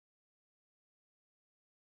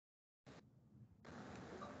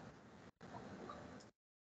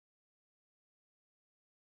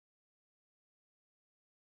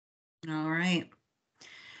All right.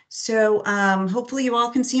 So hopefully you all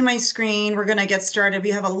can see my screen. We're going to get started. We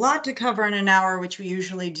have a lot to cover in an hour, which we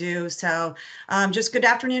usually do. So just good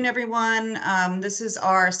afternoon, everyone. This is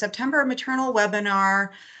our September maternal webinar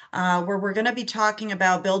where we're going to be talking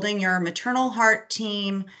about building your maternal heart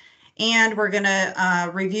team. And we're going to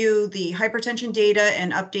review the hypertension data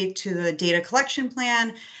and update to the data collection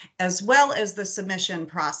plan, as well as the submission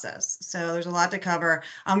process. So there's a lot to cover.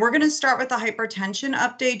 We're going to start with the hypertension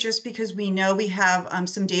update just because we know we have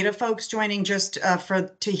some data folks joining just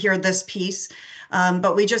to hear this piece.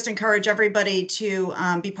 But we just encourage everybody to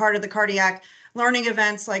be part of the cardiac learning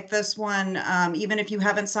events like this one, even if you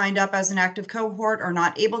haven't signed up as an active cohort or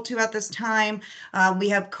not able to at this time. We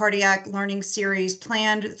have cardiac learning series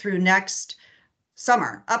planned through next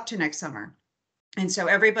summer, up to next summer. And so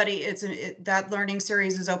everybody, that learning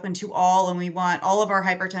series is open to all, and we want all of our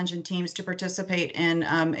hypertension teams to participate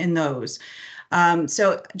in those.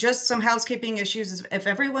 So just some housekeeping issues. If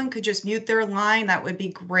everyone could just mute their line, that would be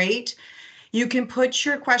great. You can put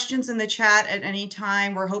your questions in the chat at any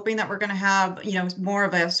time. We're hoping that we're going to have, more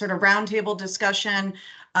of a sort of roundtable discussion,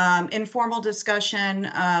 informal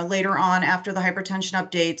discussion later on after the hypertension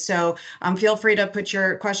update. So feel free to put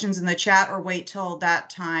your questions in the chat or wait till that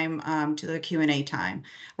time to the Q&A time.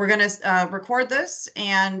 We're going to record this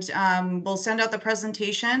and we'll send out the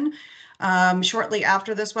presentation shortly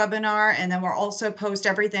after this webinar, and then we'll also post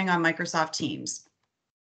everything on Microsoft Teams.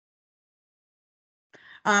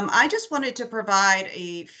 I just wanted to provide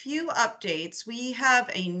a few updates. We have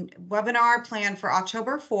a webinar planned for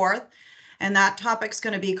October 4th, and that topic's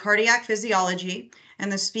going to be cardiac physiology.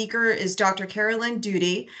 And the speaker is Dr. Carolyn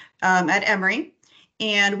Duty at Emory.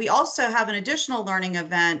 And we also have an additional learning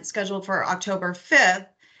event scheduled for October 5th.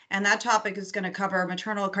 And that topic is going to cover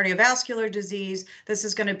maternal cardiovascular disease. This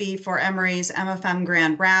is going to be for Emory's MFM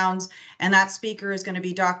Grand Rounds. And that speaker is going to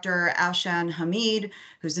be Dr. Ashan Hamid,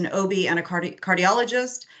 who's an OB and a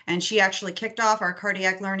cardiologist. And she actually kicked off our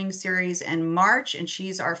cardiac learning series in March. And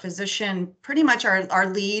she's our physician, pretty much our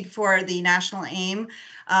lead for the National AIM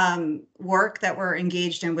work that we're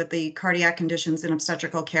engaged in with the cardiac conditions and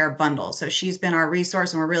obstetrical care bundle. So she's been our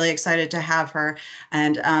resource, and we're really excited to have her.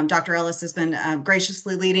 And Dr. Ellis has been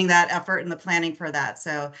graciously leading that effort and the planning for that.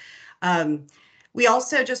 So we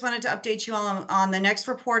also just wanted to update you on the next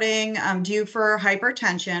reporting due for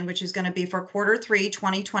hypertension, which is going to be for Q3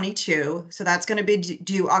 2022. So that's going to be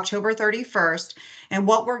due October 31st. And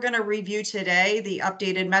what we're going to review today, the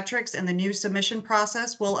updated metrics and the new submission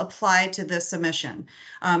process, will apply to this submission.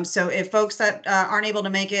 So if folks that aren't able to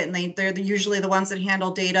make it, and they're usually the ones that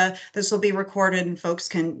handle data, this will be recorded and folks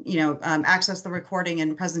can access the recording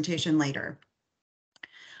and presentation later.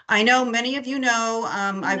 I know many of you know,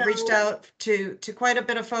 I've reached out to quite a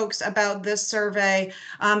bit of folks about this survey,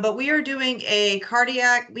 but we are doing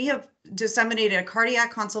we have disseminated a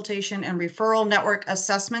cardiac consultation and referral network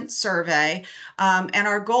assessment survey. And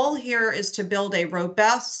our goal here is to build a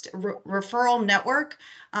robust referral network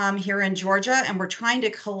here in Georgia, and we're trying to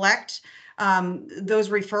collect those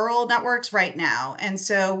referral networks right now. And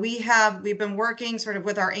so we've been working sort of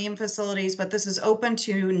with our AIM facilities, but this is open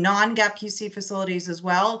to non-GAP QC facilities as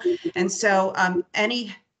well. And so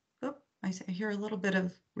I hear a little bit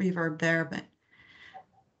of reverb there, but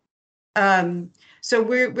so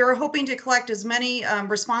we're hoping to collect as many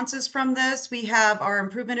responses from this. We have our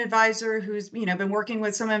improvement advisor who's been working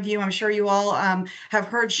with some of you. I'm sure you all have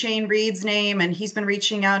heard Shane Reed's name, and he's been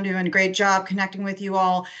reaching out and doing a great job connecting with you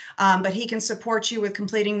all. But he can support you with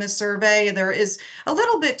completing this survey. There is a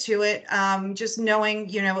little bit to it, just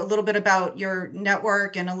knowing a little bit about your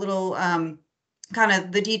network and a little kind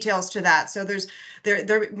of the details to that. So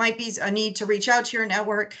there might be a need to reach out to your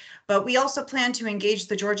network, but we also plan to engage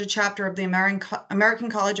the Georgia chapter of the American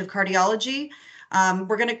College of Cardiology.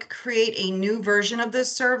 We're going to create a new version of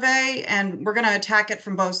this survey, and we're going to attack it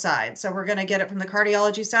from both sides. So we're going to get it from the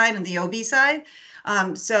cardiology side and the OB side.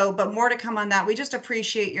 But more to come on that. We just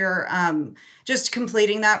appreciate your just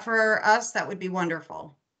completing that for us. That would be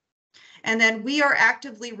wonderful. And then we are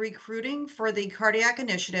actively recruiting for the cardiac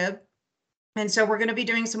initiative. And so we're going to be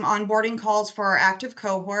doing some onboarding calls for our active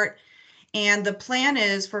cohort. And the plan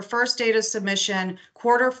is for first data submission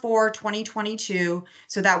Q4 2022.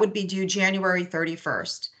 So that would be due January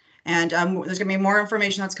 31st. And there's going to be more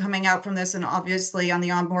information that's coming out from this. And obviously on the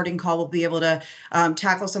onboarding call, we'll be able to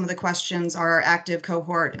tackle some of the questions our active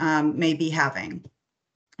cohort may be having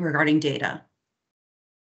regarding data.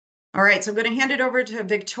 All right, so I'm going to hand it over to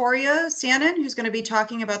Victoria Sannon, who's going to be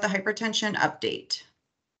talking about the hypertension update.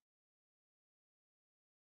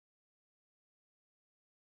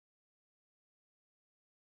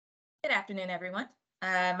 Good afternoon, everyone.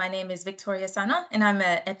 My name is Victoria Sana, and I'm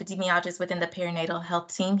an epidemiologist within the perinatal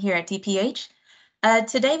health team here at DPH.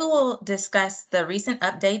 Today, we will discuss the recent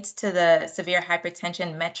updates to the severe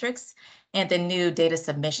hypertension metrics and the new data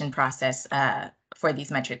submission process for these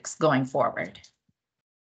metrics going forward.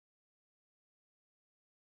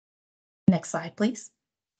 Next slide, please.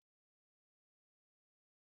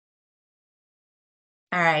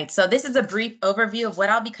 All right, so this is a brief overview of what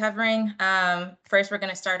I'll be covering. First, we're going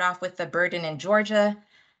to start off with the burden in Georgia.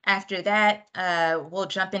 After that, we'll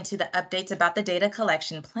jump into the updates about the data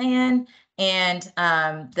collection plan and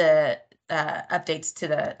the updates to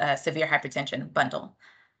the severe hypertension bundle.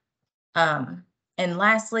 And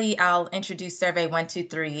lastly, I'll introduce Survey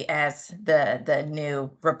 123 as the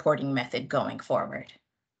new reporting method going forward.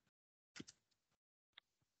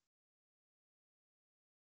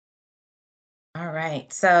 All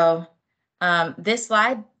right, so this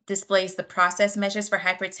slide displays the process measures for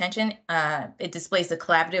hypertension. It displays the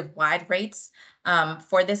collaborative wide rates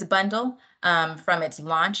for this bundle from its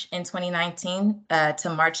launch in 2019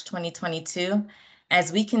 to March 2022.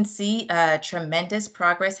 As we can see, tremendous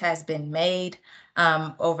progress has been made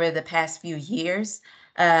over the past few years.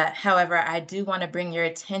 However, I do want to bring your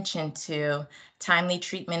attention to timely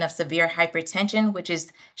treatment of severe hypertension, which is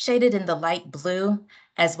shaded in the light blue,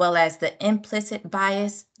 as well as the implicit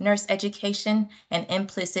bias nurse education and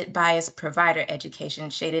implicit bias provider education,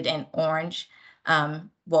 shaded in orange,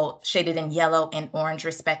 shaded in yellow and orange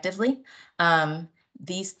respectively.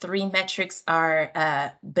 These three metrics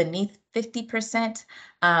are beneath 50%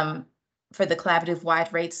 for the collaborative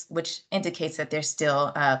wide rates, which indicates that there's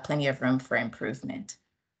still plenty of room for improvement.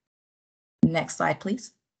 Next slide,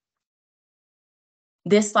 please.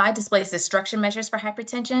 This slide displays the structure measures for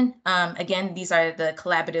hypertension. Again, these are the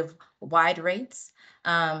collaborative wide rates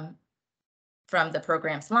from the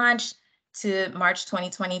program's launch to March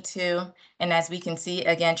 2022. And as we can see,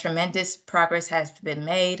 again, tremendous progress has been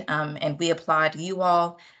made, and we applaud you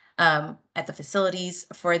all at the facilities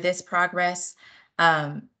for this progress.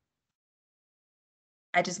 I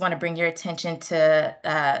just want to bring your attention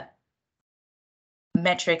to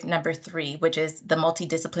metric number 3, which is the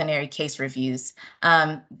multidisciplinary case reviews.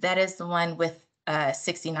 That is the one with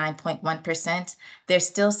 69.1%. There's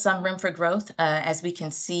still some room for growth, as we can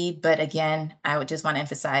see, but again, I would just want to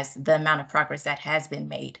emphasize the amount of progress that has been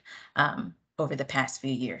made over the past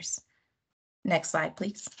few years. Next slide,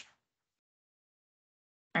 please.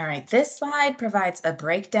 All right, this slide provides a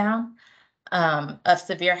breakdown of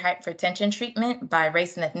severe hypertension treatment by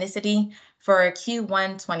race and ethnicity for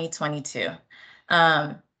Q1 2022.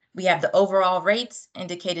 We have the overall rates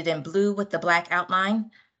indicated in blue with the black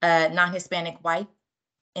outline, non-Hispanic white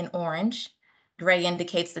in orange. Gray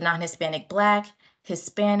indicates the non-Hispanic black,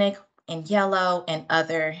 Hispanic in yellow, and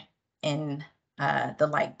other in the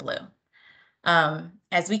light blue.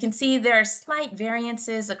 As we can see, there are slight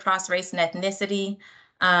variances across race and ethnicity,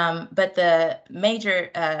 but the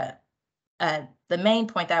main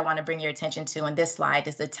point that I want to bring your attention to in this slide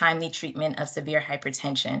is the timely treatment of severe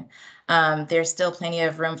hypertension. There's still plenty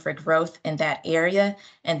of room for growth in that area,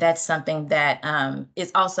 and that's something that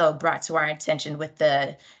is also brought to our attention with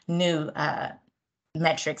the new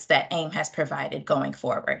metrics that AIM has provided going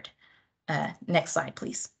forward. Next slide,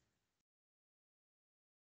 please.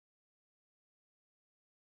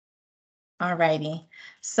 All righty.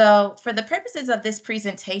 So for the purposes of this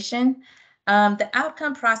presentation, the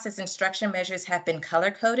outcome process and structure measures have been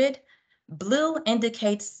color-coded. Blue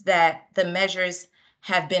indicates that the measures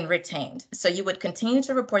have been retained. So you would continue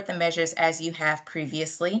to report the measures as you have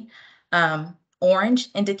previously. Orange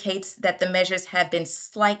indicates that the measures have been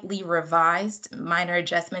slightly revised. Minor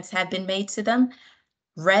adjustments have been made to them.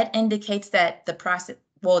 Red indicates that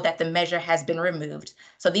the measure has been removed.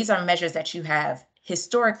 So these are measures that you have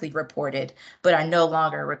historically reported, but are no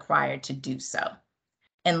longer required to do so.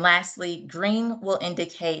 And lastly, green will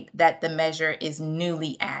indicate that the measure is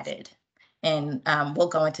newly added. And we'll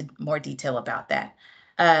go into more detail about that.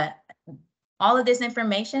 All of this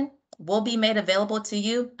information will be made available to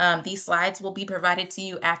you. These slides will be provided to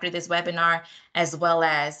you after this webinar, as well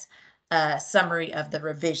as a summary of the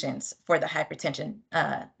revisions for the hypertension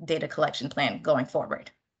data collection plan going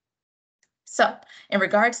forward. So in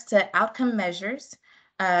regards to outcome measures,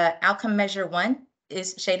 outcome measure 1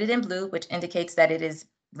 is shaded in blue, which indicates that it is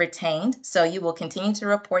retained. So you will continue to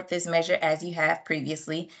report this measure as you have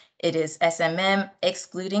previously. It is SMM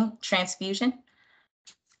excluding transfusion.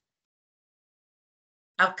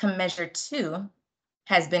 Outcome measure 2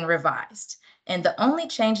 has been revised. And the only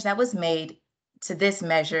change that was made to this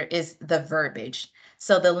measure is the verbiage.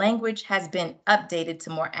 So the language has been updated to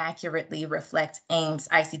more accurately reflect AIM's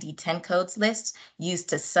ICD-10 codes list used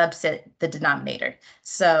to subset the denominator.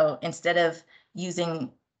 So instead of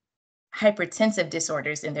using hypertensive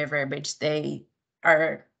disorders in their verbiage, they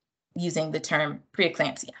are using the term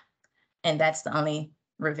preeclampsia. And that's the only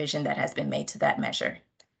revision that has been made to that measure.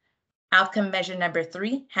 Outcome measure number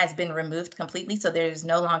 3 has been removed completely, so there is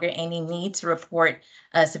no longer any need to report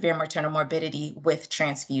severe maternal morbidity with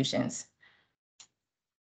transfusions.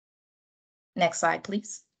 Next slide,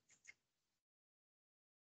 please.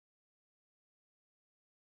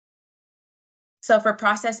 So for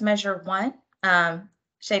process measure 1,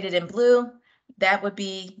 shaded in blue, that would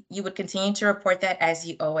be, you would continue to report that as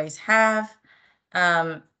you always have.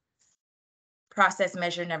 Process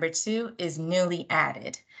measure number 2 is newly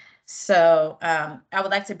added. So I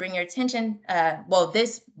would like to bring your attention,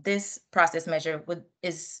 this process measure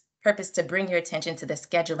is purpose to bring your attention to the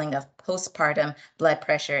scheduling of postpartum blood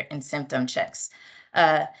pressure and symptom checks.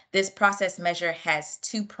 This process measure has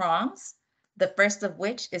 2 prongs, the first of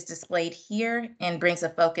which is displayed here and brings a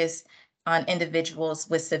focus on individuals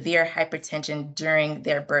with severe hypertension during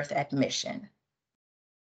their birth admission.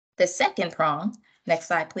 The second prong, next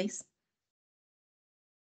slide, please.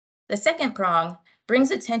 The second prong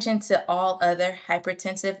brings attention to all other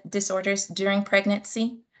hypertensive disorders during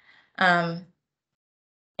pregnancy.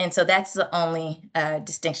 And so that's the only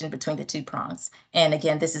distinction between the 2 prongs. And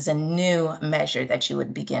again, this is a new measure that you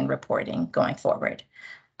would begin reporting going forward.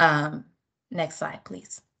 Next slide,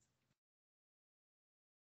 please.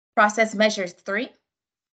 Process measure 3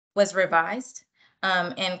 was revised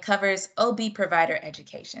and covers OB provider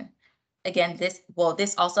education. Again, this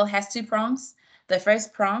also has 2 prongs. The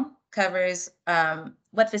first prong covers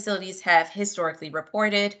what facilities have historically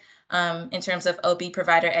reported in terms of OB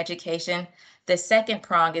provider education. The second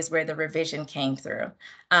prong is where the revision came through.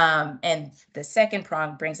 And the second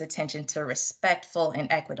prong brings attention to respectful and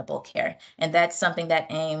equitable care. And that's something that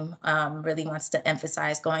AIM really wants to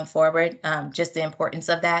emphasize going forward, just the importance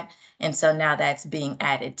of that. And so now that's being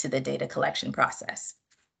added to the data collection process.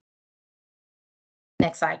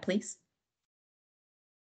 Next slide, please.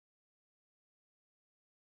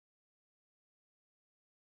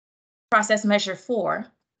 Process measure 4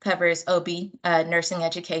 covers OB nursing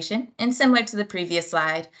education. And similar to the previous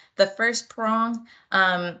slide, the first prong,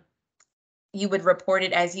 you would report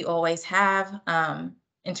it as you always have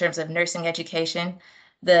in terms of nursing education.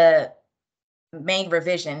 The main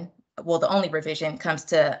revision, the only revision comes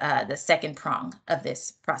to the second prong of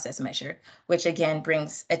this process measure, which again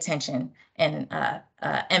brings attention and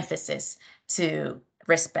emphasis to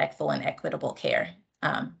respectful and equitable care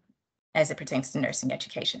as it pertains to nursing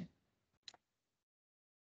education.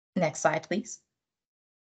 Next slide, please.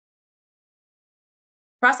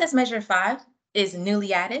 Process measure 5 is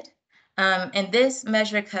newly added, and this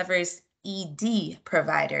measure covers ED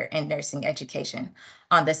provider and nursing education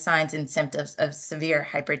on the signs and symptoms of severe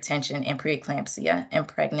hypertension and preeclampsia in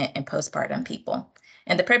pregnant and postpartum people.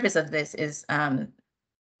 And the purpose of this is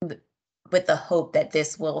with the hope that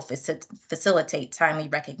this will facilitate timely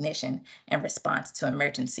recognition and response to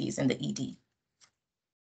emergencies in the ED.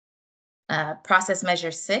 Process measure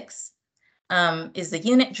 6 is the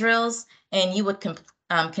unit drills, and you would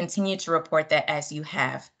continue to report that as you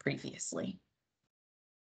have previously.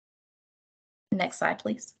 Next slide,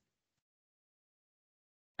 please.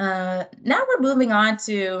 Now we're moving on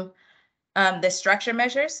to the structure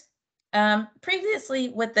measures. Previously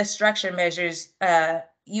with the structure measures,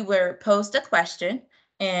 you were posed a question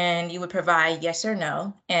and you would provide yes or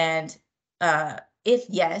no. And if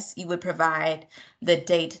yes, you would provide the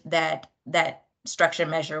date that that structure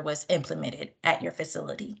measure was implemented at your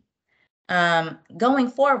facility. Going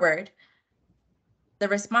forward, the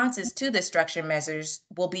responses to the structure measures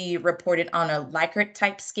will be reported on a Likert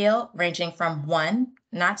type scale ranging from 1,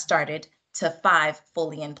 not started, to 5,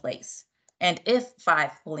 fully in place. And if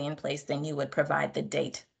 5 fully in place, then you would provide the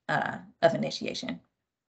date of initiation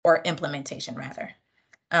or implementation rather.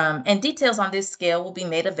 And details on this scale will be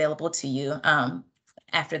made available to you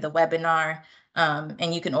after the webinar.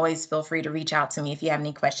 And you can always feel free to reach out to me if you have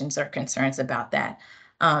any questions or concerns about that.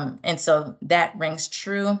 And so that rings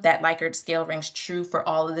true, that Likert scale rings true for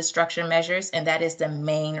all of the structure measures, and that is the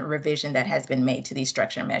main revision that has been made to these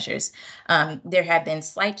structure measures. There have been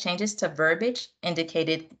slight changes to verbiage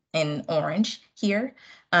indicated in orange here,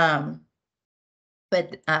 but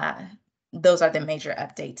those are the major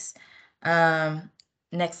updates.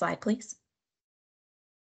 Next slide, please.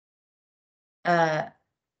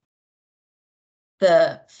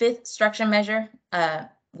 The 5th structure measure,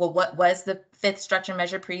 what was the 5th structure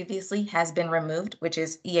measure previously has been removed, which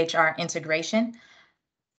is EHR integration.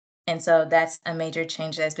 And so that's a major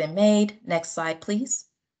change that's been made. Next slide, please.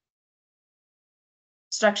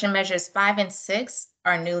 Instruction measures 5 and 6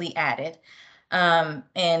 are newly added.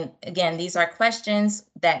 And again, these are questions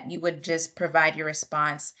that you would just provide your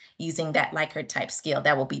response using that Likert type scale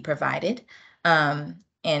that will be provided. And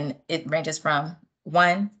it ranges from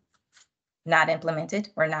 1, not implemented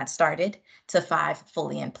or not started, to 5,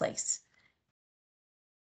 fully in place.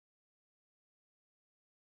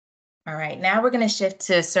 All right, now we're going to shift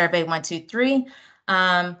to survey 1, 2, 3.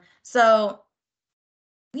 So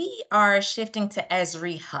we are shifting to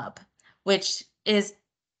Esri Hub, which is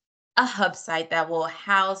a hub site that will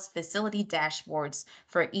house facility dashboards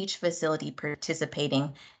for each facility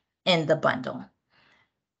participating in the bundle.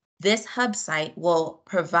 This hub site will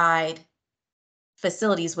provide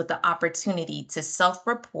facilities with the opportunity to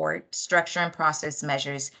self-report structure and process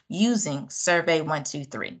measures using Survey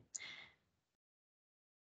 123.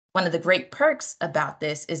 One of the great perks about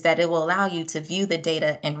this is that it will allow you to view the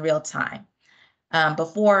data in real time.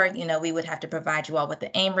 Before, we would have to provide you all with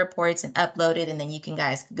the AIM reports and upload it, and then you can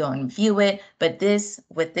guys go and view it. But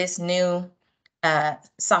with this new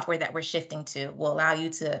software that we're shifting to, will allow you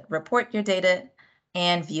to report your data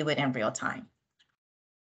and view it in real time.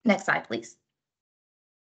 Next slide, please.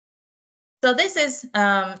 So this is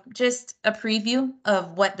just a preview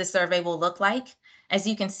of what the survey will look like. As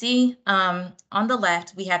you can see, on the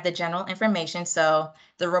left, we have the general information. So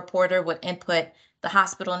the reporter would input the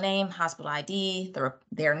hospital name, hospital ID,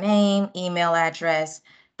 their name, email address,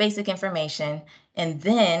 basic information. And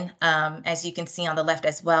then, as you can see on the left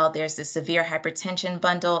as well, there's the severe hypertension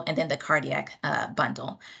bundle and then the cardiac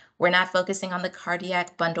bundle. We're not focusing on the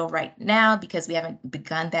cardiac bundle right now because we haven't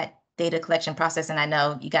begun that data collection process. And I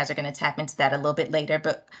know you guys are going to tap into that a little bit later,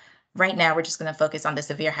 but right now we're just going to focus on the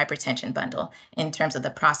severe hypertension bundle in terms of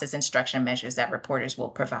the process instruction measures that reporters will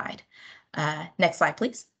provide. Next slide,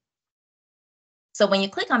 please. So when you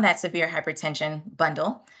click on that severe hypertension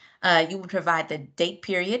bundle, you would provide the date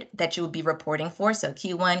period that you would be reporting for. So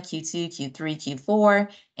Q1, Q2, Q3,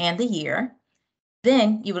 Q4, and the year.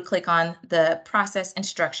 Then you would click on the process and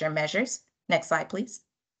structure measures. Next slide, please.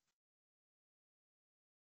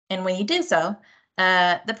 And when you do so,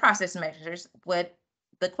 the process measures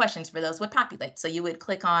the questions for those would populate. So you would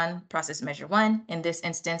click on process measure 1. In this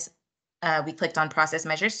instance, we clicked on process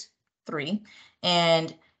measures 3,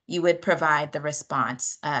 and you would provide the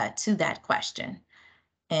response to that question.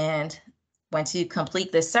 And once you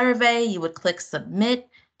complete the survey, you would click submit,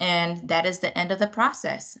 and that is the end of the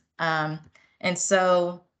process. And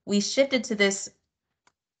so we shifted to this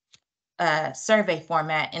survey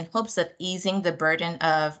format in hopes of easing the burden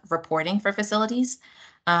of reporting for facilities.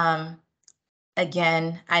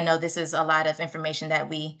 Again, I know this is a lot of information that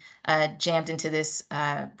we jammed into this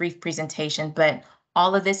brief presentation, but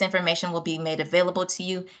all of this information will be made available to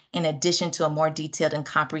you in addition to a more detailed and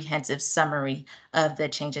comprehensive summary of the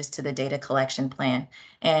changes to the data collection plan.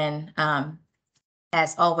 And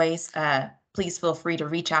as always, please feel free to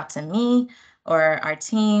reach out to me or our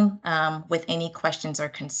team with any questions or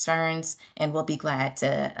concerns, and we'll be glad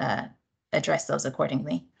to address those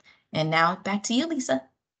accordingly. And now back to you, Lisa.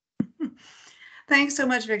 Thanks so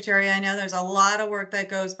much, Victoria. I know there's a lot of work that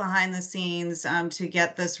goes behind the scenes to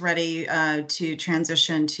get this ready to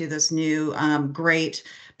transition to this new great,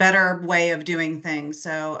 better way of doing things.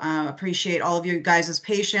 So appreciate all of you guys'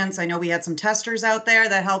 patience. I know we had some testers out there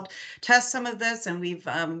that helped test some of this, and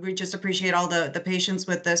we just appreciate all the patience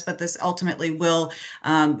with this, but this ultimately will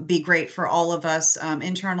be great for all of us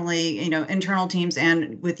internally, internal teams,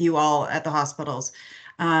 and with you all at the hospitals.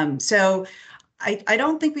 So I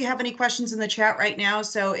don't think we have any questions in the chat right now.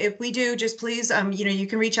 So if we do, just please, you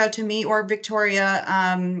can reach out to me or Victoria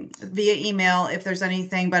via email if there's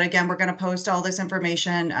anything. But again, we're going to post all this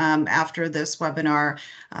information after this webinar,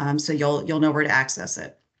 so you'll know where to access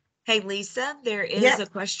it. Hey, Lisa, there is a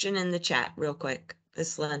question in the chat real quick.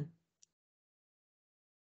 This Lynn.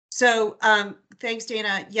 So thanks,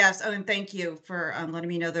 Dana. Yes. Oh, and thank you for letting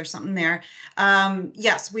me know there's something there.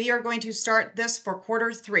 Yes, we are going to start this for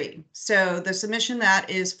Q3. So the submission that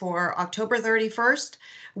is for October 31st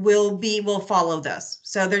will follow this.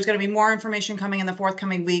 So there's going to be more information coming in the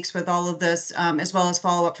forthcoming weeks with all of this, as well as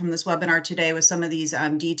follow up from this webinar today with some of these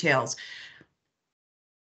details.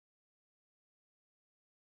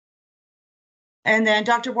 And then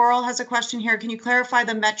Dr. Worrell has a question here. Can you clarify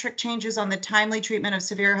the metric changes on the timely treatment of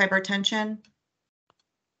severe hypertension?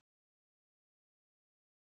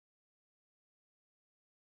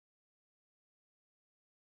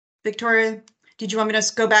 Victoria, did you want me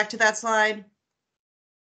to go back to that slide?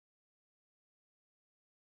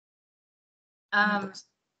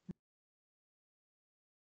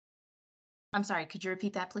 I'm sorry, could you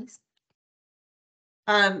repeat that, please?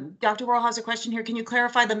 Dr. Worrell has a question here. Can you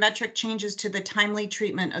clarify the metric changes to the timely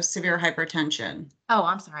treatment of severe hypertension? Oh,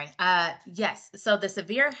 I'm sorry. Yes. So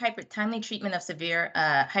the timely treatment of severe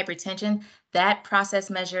hypertension, that process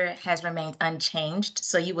measure has remained unchanged.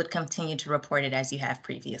 So you would continue to report it as you have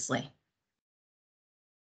previously.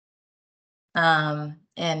 And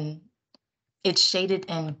it's shaded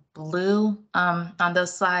in blue on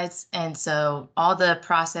those slides. And so all the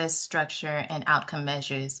process, structure, and outcome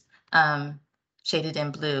measures shaded in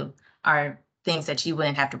blue are things that you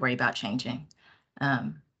wouldn't have to worry about changing.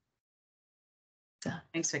 Thanks,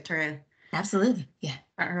 Victoria. Absolutely. Yeah.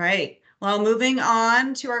 All right. Well, moving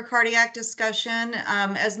on to our cardiac discussion.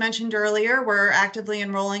 As mentioned earlier, we're actively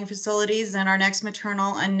enrolling facilities in our next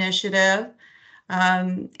maternal initiative.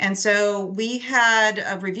 And so we had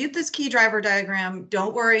reviewed this key driver diagram.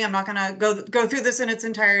 Don't worry, I'm not going to go through this in its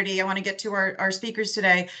entirety. I want to get to our speakers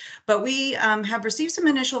today, but we have received some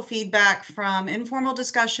initial feedback from informal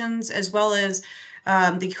discussions as well as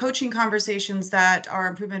the coaching conversations that our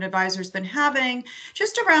improvement advisor has been having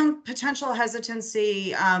just around potential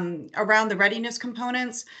hesitancy around the readiness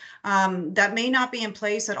components that may not be in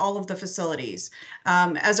place at all of the facilities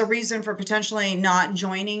as a reason for potentially not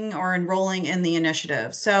joining or enrolling in the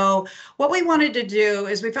initiative. So what we wanted to do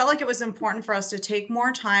is we felt like it was important for us to take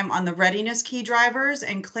more time on the readiness key drivers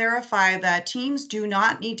and clarify that teams do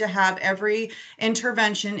not need to have every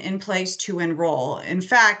intervention in place to enroll. In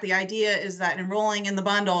fact, the idea is that enrolling in the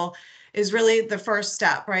bundle is really the first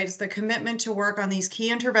step, right? It's the commitment to work on these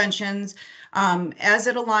key interventions as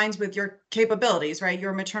it aligns with your capabilities, right?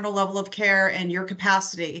 Your maternal level of care and your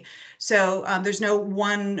capacity. So there's no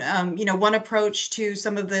one, one approach to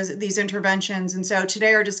some of these interventions. And so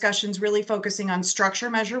today our discussion is really focusing on structure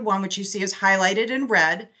measure 1, which you see is highlighted in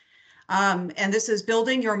red. And this is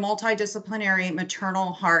building your multidisciplinary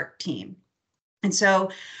maternal heart team. And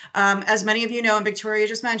so, as many of you know, and Victoria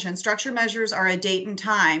just mentioned, structure measures are a date and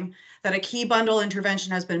time that a key bundle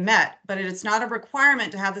intervention has been met, but it's not a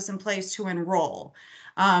requirement to have this in place to enroll.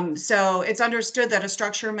 So it's understood that a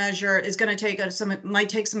structure measure is going to might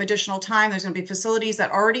take some additional time. There's going to be facilities that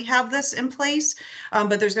already have this in place,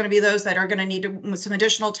 but there's going to be those that are going to need some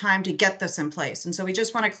additional time to get this in place. And so we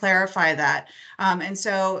just want to clarify that. And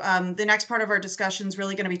so the next part of our discussion is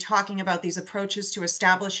really going to be talking about these approaches to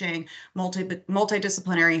establishing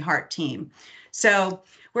multidisciplinary heart team. So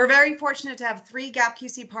we're very fortunate to have 3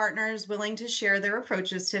 GAP-QC partners willing to share their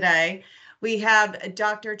approaches today. We have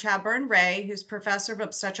Dr. Chadburn Ray, who's Professor of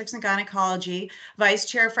Obstetrics and Gynecology, Vice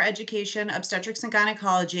Chair for Education, Obstetrics and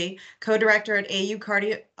Gynecology, Co-Director at AU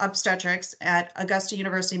Cardio Obstetrics at Augusta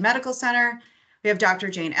University Medical Center. We have Dr.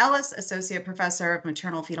 Jane Ellis, Associate Professor of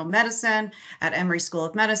Maternal Fetal Medicine at Emory School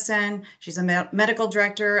of Medicine. She's a Medical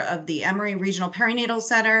Director of the Emory Regional Perinatal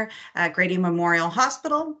Center at Grady Memorial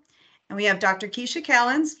Hospital. And we have Dr. Keisha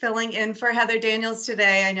Callens filling in for Heather Daniels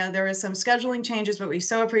today. I know there was some scheduling changes, but we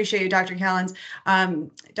so appreciate you, Dr. Callens.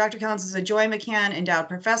 Dr. Callens is a Joy McCann Endowed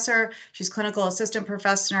Professor. She's Clinical Assistant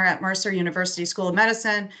Professor at Mercer University School of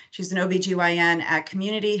Medicine. She's an OBGYN at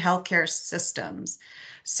Community Healthcare Systems.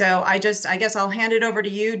 So I guess I'll hand it over to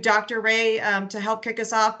you, Dr. Ray, to help kick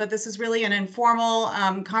us off, but this is really an informal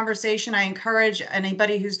conversation. I encourage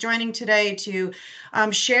anybody who's joining today to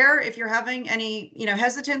share if you're having any,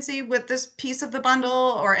 hesitancy with this piece of the bundle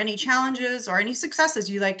or any challenges or any successes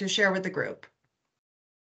you'd like to share with the group.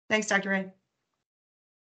 Thanks, Dr. Ray.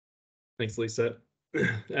 Thanks, Lisa.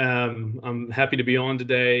 I'm happy to be on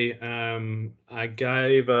today. I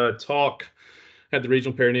gave a talk at the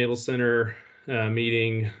Regional Perinatal Center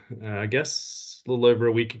meeting, I guess a little over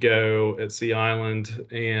a week ago at Sea Island,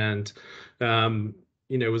 and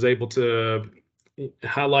was able to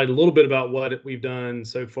highlight a little bit about what we've done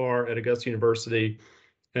so far at Augusta University.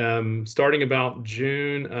 Starting about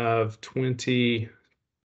June of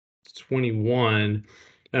 2021,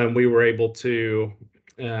 we were able to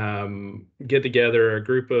get together a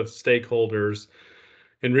group of stakeholders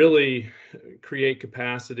and really create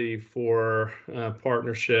capacity for a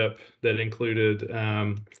partnership that included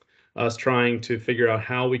us trying to figure out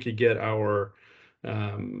how we could get our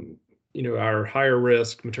higher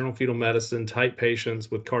risk maternal fetal medicine type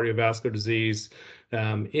patients with cardiovascular disease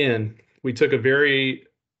in. We took a very,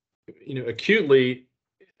 acutely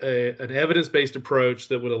an evidence-based approach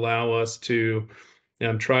that would allow us to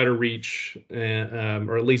try to reach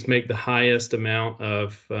or at least make the highest amount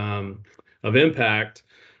of impact.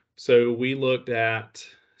 So we looked at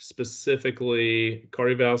specifically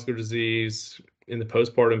cardiovascular disease in the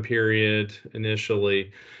postpartum period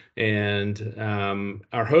initially, and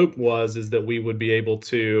our hope is that we would be able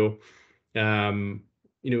to,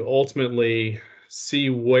 ultimately see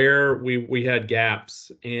where we had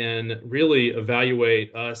gaps and really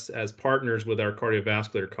evaluate us as partners with our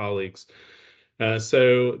cardiovascular colleagues.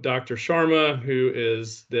 So Dr. Sharma, who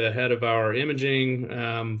is the head of our imaging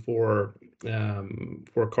for the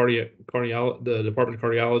Department of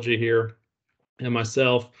Cardiology here, and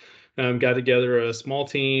myself got together a small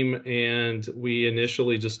team, and we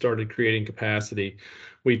initially just started creating capacity.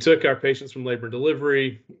 We took our patients from labor and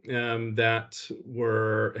delivery that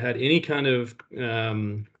had any kind of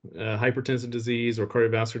hypertensive disease or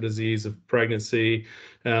cardiovascular disease of pregnancy,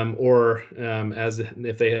 or as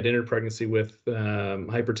if they had entered pregnancy with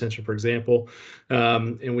hypertension, for example.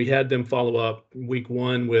 And we had them follow up week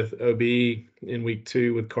 1 with OB, in week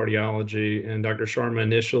 2 with cardiology. And Dr. Sharma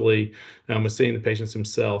initially was seeing the patients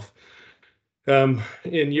himself. In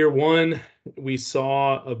year 1, we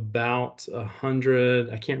saw about 100,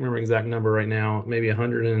 I can't remember exact number right now, maybe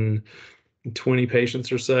 120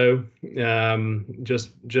 patients or so,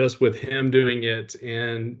 just with him doing it.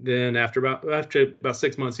 And then after about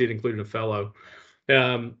 6 months, he had included a fellow.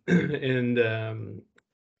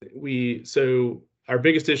 So our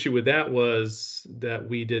biggest issue with that was that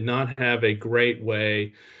we did not have a great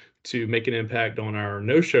way to make an impact on our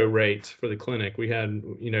no-show rate for the clinic. We had,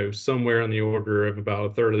 somewhere on the order of about a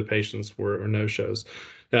third of the patients were no-shows.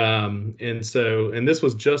 And this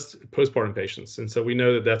was just postpartum patients. And so we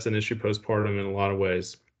know that that's an issue postpartum in a lot of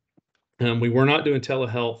ways. We were not doing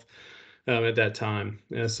telehealth at that time.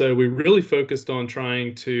 So we really focused on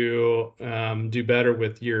trying to do better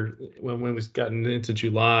with when we've gotten into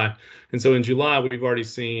July. And so in July, we've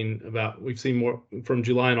seen more from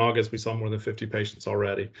July and August, we saw more than 50 patients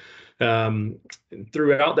already.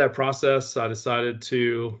 Throughout that process, I decided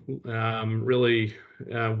to really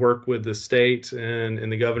work with the state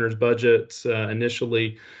and the governor's budget.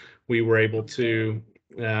 Initially, we were able to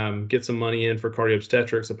get some money in for cardio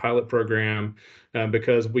obstetrics, a pilot program,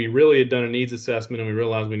 because we really had done a needs assessment and we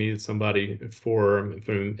realized we needed somebody from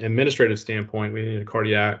an administrative standpoint. We needed a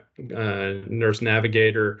cardiac nurse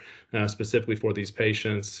navigator specifically for these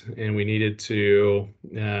patients, and we needed to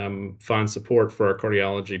find support for our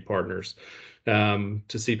cardiology partners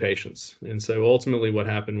to see patients. And so ultimately what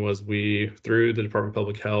happened was through the Department of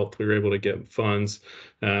Public Health, we were able to get funds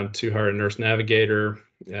to hire a nurse navigator,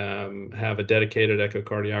 have a dedicated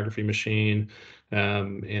echocardiography machine,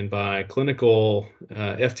 and buy clinical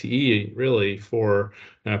FTE really for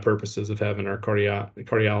purposes of having our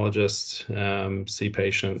cardiologists see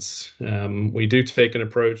patients. We do take an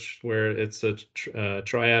approach where it's a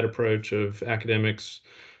triad approach of academics,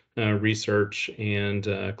 research,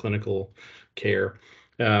 and clinical care.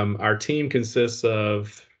 Our team consists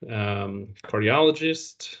of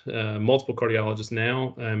cardiologists, multiple cardiologists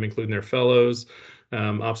now, including their fellows,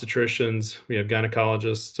 obstetricians. We have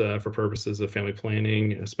gynecologists for purposes of family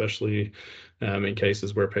planning, especially in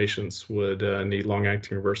cases where patients would need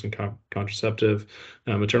long-acting reversing contraceptive,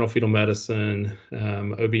 maternal fetal medicine,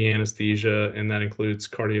 OB anesthesia, and that includes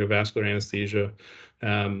cardiovascular anesthesia.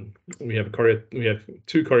 We have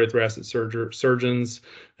 2 cardiothoracic surgeons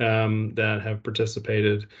that have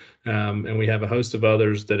participated, and we have a host of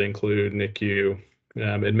others that include NICU,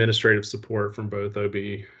 administrative support from both OB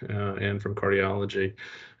and from cardiology,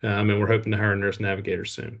 and we're hoping to hire a nurse navigator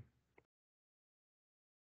soon.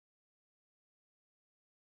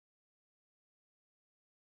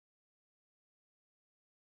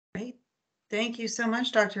 Great. Thank you so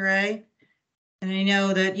much, Dr. Ray. And I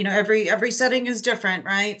know that, every setting is different,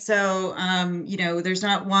 right? So, there's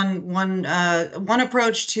not one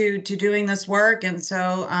approach to doing this work. And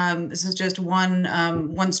so this is just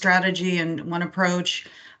one strategy and one approach.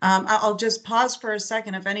 I'll just pause for a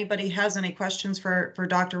second if anybody has any questions for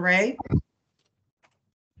Dr. Ray.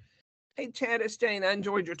 Hey, Chad, it's Jane. I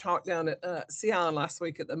enjoyed your talk down at CION last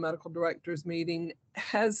week at the medical directors meeting.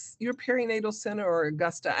 Has your perinatal center or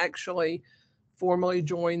Augusta actually formally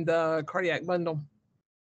joined the cardiac bundle?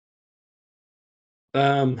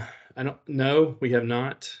 I don't know. We have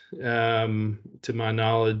not. To my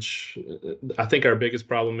knowledge, I think our biggest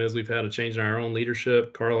problem is we've had a change in our own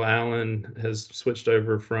leadership. Carla Allen has switched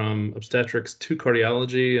over from obstetrics to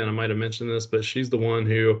cardiology, and I might have mentioned this, but she's the one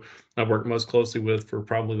who I've worked most closely with for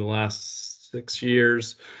probably the last 6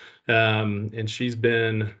 years. And she's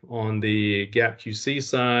been on the GAP QC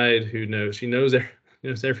side. She knows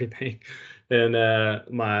everything. And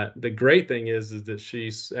the great thing is that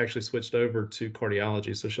she's actually switched over to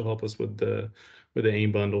cardiology, so she'll help us with the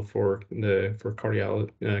AIM bundle for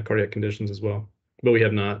cardiac conditions as well. But we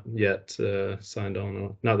have not yet signed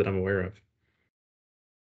on, not that I'm aware of.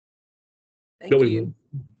 Thank you.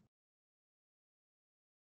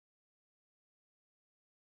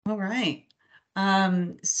 All right.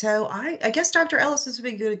 So I guess Dr. Ellis, this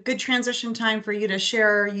would be a good transition time for you to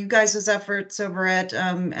share you guys' efforts over at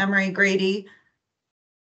Emory Grady.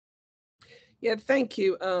 Yeah, thank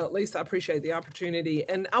you, Lisa. I appreciate the opportunity.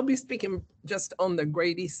 And I'll be speaking just on the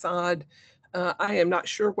Grady side. I am not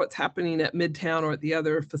sure what's happening at Midtown or at the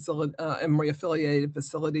other facility, Emory affiliated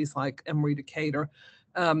facilities like Emory Decatur.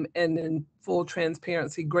 And in full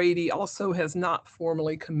transparency, Grady also has not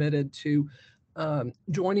formally committed to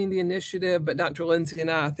joining the initiative, but Dr. Lindsay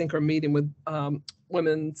and I think, are meeting with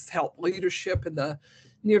women's health leadership in the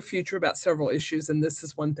near future about several issues, and this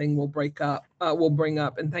is one thing we'll bring up.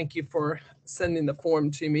 And thank you for sending the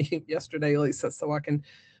form to me yesterday, Lisa, so I can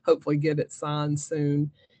hopefully get it signed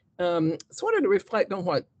soon. So I wanted to reflect on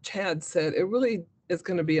what Chad said. It really is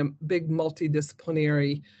going to be a big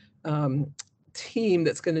multidisciplinary team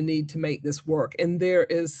that's going to need to make this work. And there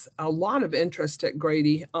is a lot of interest at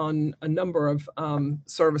Grady on a number of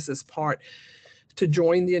services part to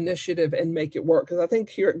join the initiative and make it work. Because I think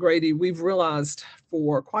here at Grady, we've realized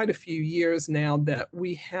for quite a few years now that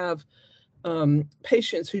we have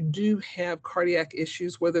patients who do have cardiac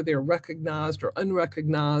issues, whether they're recognized or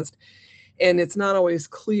unrecognized. And it's not always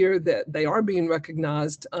clear that they are being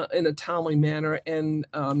recognized in a timely manner and,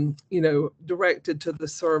 directed to the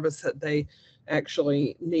service that they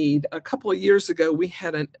actually need. A couple of years ago, we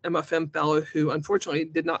had an MFM fellow who unfortunately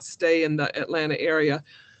did not stay in the Atlanta area,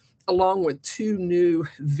 along with two new,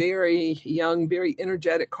 very young, very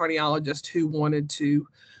energetic cardiologists who wanted to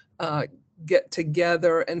get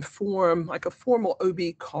together and form like a formal OB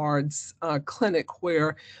cards clinic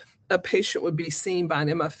where a patient would be seen by an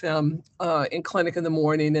MFM in clinic in the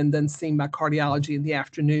morning and then seen by cardiology in the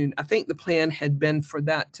afternoon. I think the plan had been for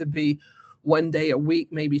that to be one day a week,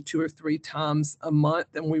 maybe 2 or 3 times a month.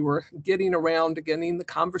 And we were getting around to getting the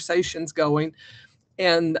conversations going,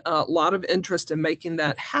 and a lot of interest in making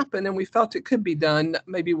that happen. And we felt it could be done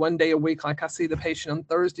maybe one day a week, like I see the patient on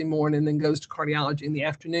Thursday morning, then goes to cardiology in the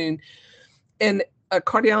afternoon. And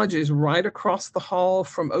cardiology is right across the hall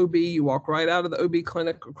from OB. You walk right out of the OB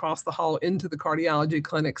clinic across the hall into the cardiology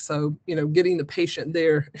clinic. So, getting the patient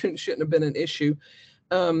there shouldn't have been an issue.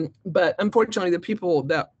 But unfortunately, the people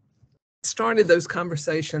that started those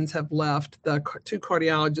conversations have left. The 2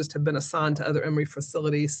 cardiologists have been assigned to other Emory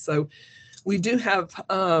facilities. So we do have,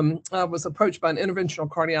 I was approached by an interventional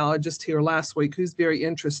cardiologist here last week who's very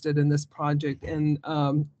interested in this project, and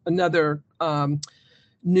another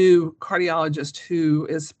new cardiologist who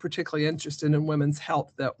is particularly interested in women's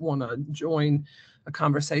health that want to join a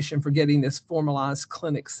conversation for getting this formalized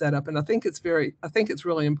clinic set up. And I think it's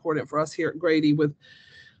really important for us here at Grady, with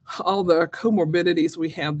all the comorbidities we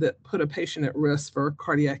have that put a patient at risk for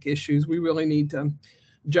cardiac issues. We really need to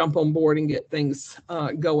jump on board and get things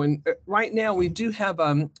going. Right now, we do have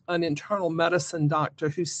an internal medicine doctor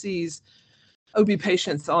who sees OB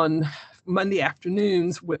patients on Monday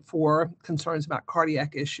afternoons for concerns about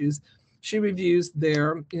cardiac issues. She reviews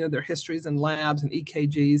their histories and labs and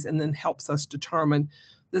EKGs, and then helps us determine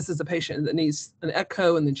this is a patient that needs an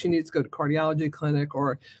echo, and then she needs to go to cardiology clinic,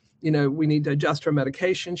 or we need to adjust her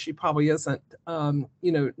medication. She probably isn't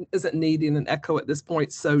needing an echo at this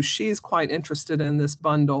point. So she's quite interested in this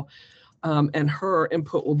bundle, and her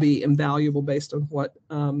input will be invaluable based on what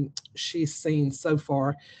she's seen so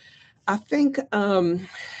far. I think,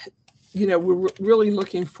 we're really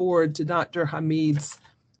looking forward to Dr. Hamid's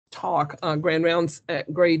talk, Grand Rounds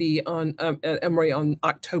at Grady at Emory on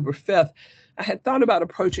October 5th. I had thought about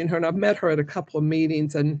approaching her, and I've met her at a couple of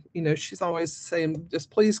meetings, and she's always saying,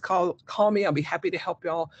 just please call me. I'll be happy to help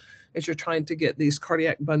y'all as you're trying to get these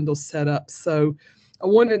cardiac bundles set up. So I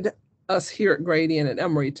wanted us here at Grady and at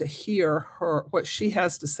Emory to hear what she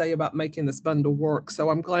has to say about making this bundle work. So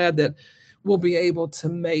I'm glad that we'll be able to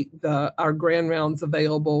make our Grand Rounds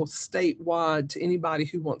available statewide to anybody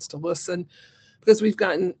who wants to listen, because we've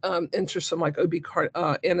gotten interest from like OB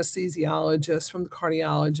anesthesiologists, from the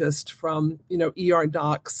cardiologist, from ER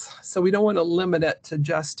docs. So we don't want to limit it to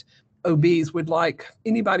just OBs. We'd like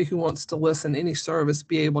anybody who wants to listen, any service,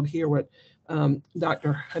 be able to hear what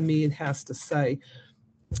Dr. Hamid has to say.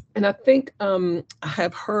 And I think I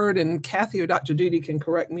have heard, and Kathy or Dr. Duty can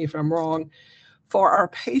correct me if I'm wrong, for our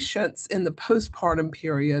patients in the postpartum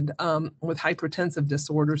period with hypertensive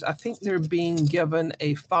disorders, I think they're being given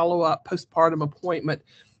a follow-up postpartum appointment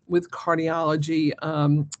with cardiology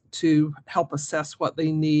to help assess what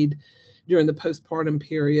they need during the postpartum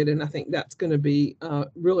period. And I think that's going to be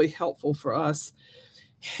really helpful for us.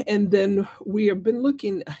 And then we have been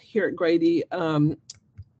looking here at Grady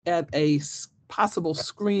at a possible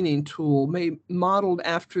screening tool modeled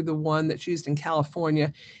after the one that's used in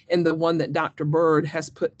California and the one that Dr. Bird has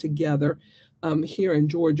put together. here in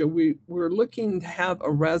Georgia, we're looking to have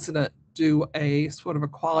a resident do a sort of a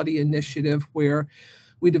quality initiative where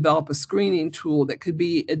we develop a screening tool that could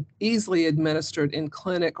be easily administered in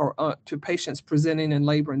clinic or to patients presenting in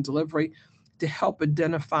labor and delivery to help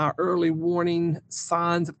identify early warning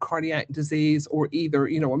signs of cardiac disease or either,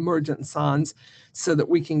 emergent signs so that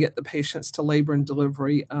we can get the patients to labor and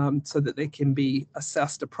delivery so that they can be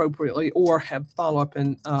assessed appropriately or have follow-up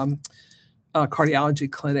in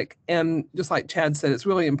cardiology clinic. And just like Chad said, it's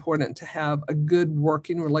really important to have a good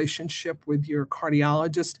working relationship with your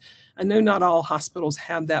cardiologist. I know not all hospitals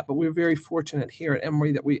have that, but we're very fortunate here at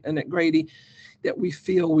Emory and at Grady that we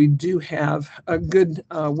feel we do have a good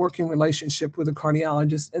working relationship with a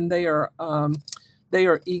cardiologist, and they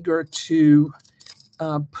are eager to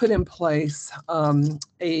put in place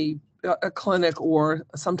a clinic or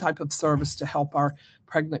some type of service to help our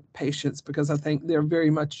pregnant patients, because I think they're very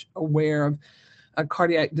much aware of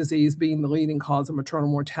cardiac disease being the leading cause of maternal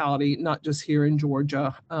mortality, not just here in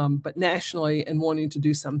Georgia, but nationally, and wanting to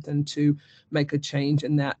do something to make a change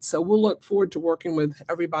in that. So we'll look forward to working with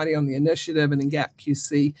everybody on the initiative and in GAP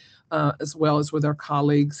QC, as well as with our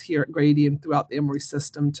colleagues here at Grady and throughout the Emory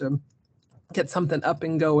system to get something up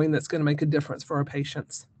and going that's going to make a difference for our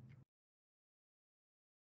patients.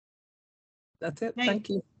 That's it. Thank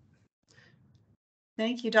you.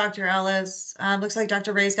 Thank you, Dr. Ellis. Looks like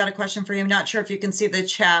Dr. Ray's got a question for you. I'm not sure if you can see the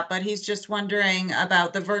chat, but he's just wondering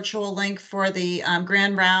about the virtual link for the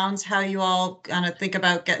grand rounds, how you all kind of think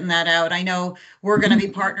about getting that out. I know we're going to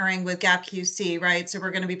be partnering with GAP QC, right? So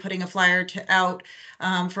we're going to be putting a flyer out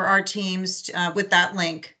for our teams with that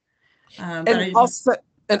link. And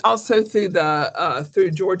also through the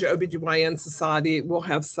through Georgia OBGYN Society, we'll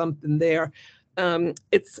have something there.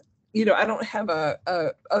 It's I don't have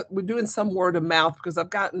we're doing some word of mouth because I've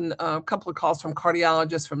gotten a couple of calls from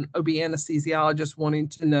cardiologists, from OB anesthesiologists wanting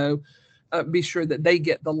to know, be sure that they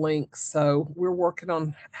get the link. So we're working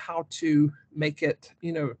on how to make it,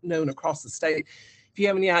 known across the state. If you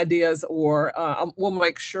have any ideas, or we'll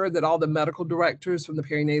make sure that all the medical directors from the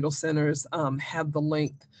perinatal centers have the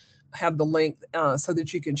link so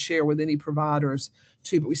that you can share with any providers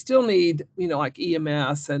too. But we still need, like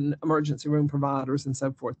EMS and emergency room providers and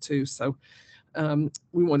so forth too. So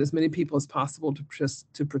we want as many people as possible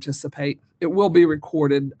to participate. It will be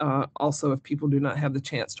recorded also if people do not have the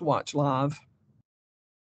chance to watch live.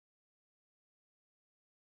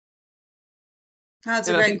 That's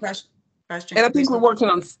a great question. And I think we're working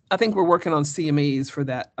on CMEs for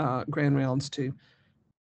that grand rounds too.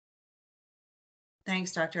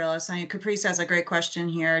 Thanks, Dr. Ellis. Caprice has a great question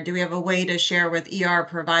here. Do we have a way to share with ER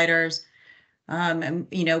providers? And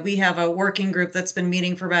we have a working group that's been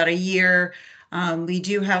meeting for about a year. We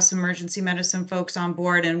do have some emergency medicine folks on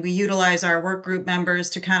board, and we utilize our work group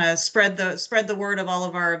members to kind of spread the word of all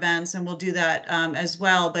of our events, and we'll do that as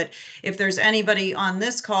well. But if there's anybody on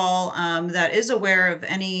this call that is aware of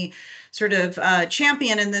any sort of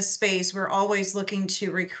champion in this space, we're always looking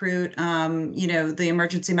to recruit, the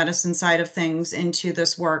emergency medicine side of things into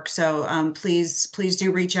this work. So please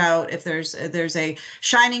do reach out if there's a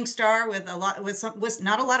shining star with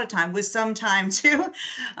some time to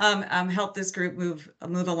help this group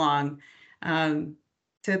move along.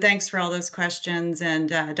 So thanks for all those questions. And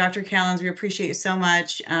Dr. Callens, we appreciate you so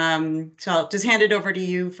much. So I'll just hand it over to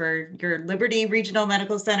you for your Liberty Regional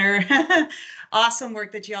Medical Center. Awesome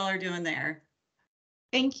work that y'all are doing there.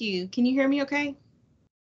 Thank you. Can you hear me okay?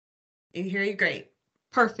 I hear you great.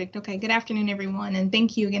 Perfect. Okay. Good afternoon, everyone. And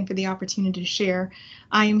thank you again for the opportunity to share.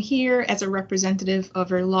 I am here as a representative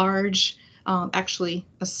of a large, actually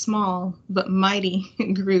a small but mighty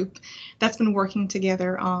group that's been working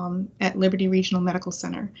together at Liberty Regional Medical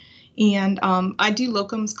Center. And I do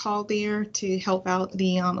locums call there to help out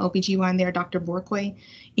the OBGYN there, Dr. Borquay.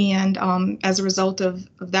 And as a result of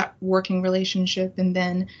that working relationship, and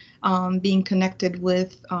then being connected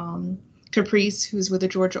with Caprice, who's with the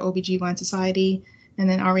Georgia OBGYN Society, and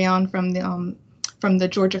then Ariane from the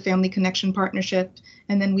Georgia Family Connection Partnership.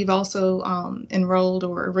 And then we've also enrolled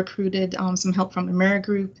or recruited some help from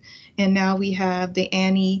AmeriGroup. And now we have the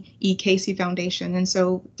Annie E. Casey Foundation. And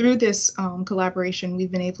so through this collaboration,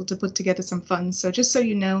 we've been able to put together some funds. So just so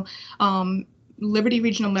you know, Liberty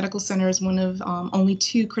Regional Medical Center is one of only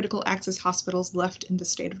 2 critical access hospitals left in the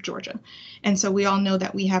state of Georgia. And so we all know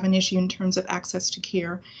that we have an issue in terms of access to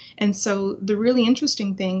care. And so the really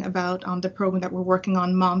interesting thing about the program that we're working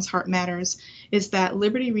on, Mom's Heart Matters, is that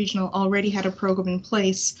Liberty Regional already had a program in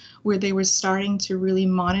place where they were starting to really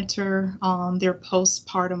monitor their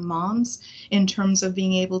postpartum moms in terms of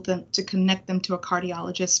being able to connect them to a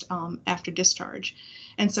cardiologist after discharge.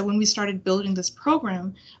 And so when we started building this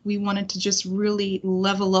program, we wanted to just really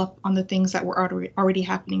level up on the things that were already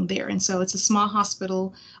happening there. And so it's a small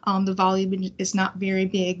hospital. The volume is not very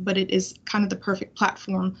big, but it is kind of the perfect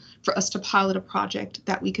platform for us to pilot a project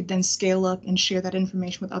that we could then scale up and share that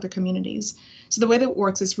information with other communities. So the way that it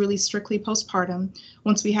works is really strictly postpartum.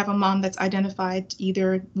 Once we have a mom that's identified,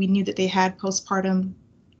 either we knew that they had postpartum,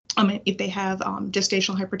 if they have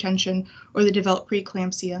gestational hypertension or they develop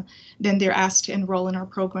preeclampsia, then they're asked to enroll in our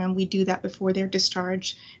program. We do that before their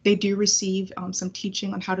discharge. They do receive some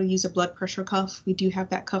teaching on how to use a blood pressure cuff. We do have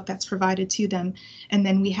that cuff that's provided to them. And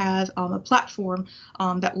then we have a platform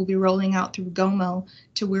that will be rolling out through GOMO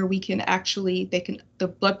to where we can actually, the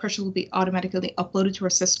blood pressure will be automatically uploaded to our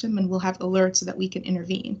system, and we'll have alerts so that we can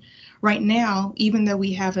intervene. Right now, even though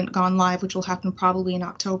we haven't gone live, which will happen probably in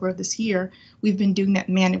October of this year, we've been doing that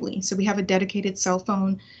manually. So we have a dedicated cell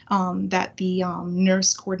phone that the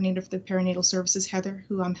nurse coordinator for the perinatal services, Heather,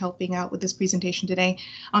 who I'm helping out with this presentation today,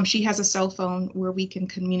 she has a cell phone where we can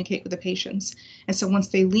communicate with the patients. And so once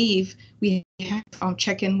they leave, we have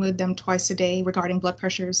check in with them twice a day regarding blood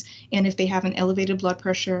pressures. And if they have an elevated blood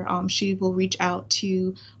pressure, she will reach out to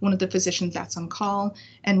one of the physicians that's on call,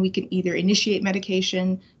 and we can either initiate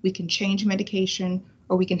medication, we can change medication,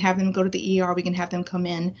 or we can have them go to the ER, we can have them come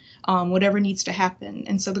in, whatever needs to happen.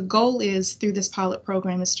 And so the goal is, through this pilot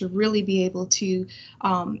program, is to really be able to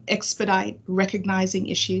expedite recognizing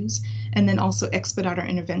issues and then also expedite our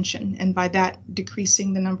intervention. And by that,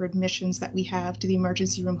 decreasing the number of admissions that we have to the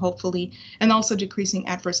emergency room, hopefully, and also decreasing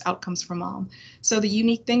adverse outcomes for mom. So the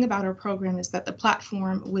unique thing about our program is that the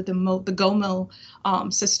platform with the GOMO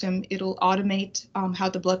system, it'll automate how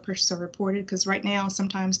the blood pressures are reported, because right now,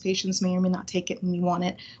 sometimes patients may or may not take it when we want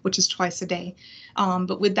it, which is twice a day.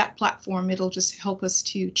 But with that platform, it'll just help us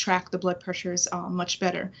to track the blood pressures much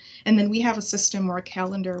better. And then we have a system or a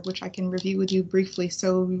calendar, which I can review with you briefly.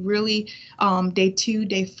 So we really, day 2,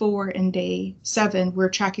 day 4, and day 7, we're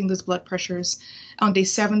tracking those blood pressures. On day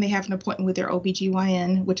 7, they have an appointment with their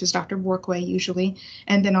OBGYN, which is Dr. Borkway usually.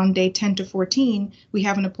 And then on day 10 to 14, we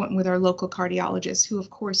have an appointment with our local cardiologist, who of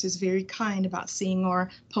course is very kind about seeing our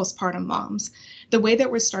postpartum moms. The way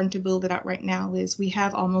that we're starting to build it out right now is we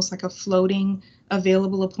have almost like a floating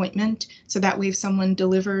available appointment. So that way, if someone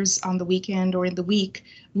delivers on the weekend or in the week,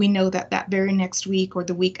 we know that that very next week or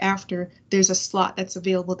the week after, there's a slot that's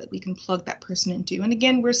available that we can plug that person into. And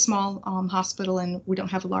again, we're a small hospital and we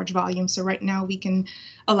don't have a large volume. So right now we can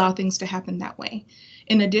allow things to happen that way.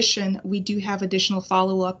 In addition, we do have additional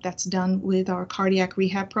follow-up that's done with our cardiac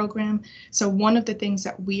rehab program. So one of the things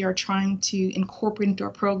that we are trying to incorporate into our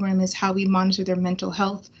program is how we monitor their mental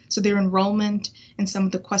health. So their enrollment and some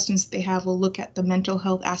of the questions that they have will look at the mental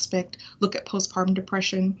health aspect, look at postpartum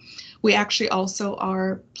depression. We actually also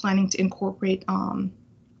are planning to incorporate,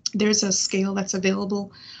 there's a scale that's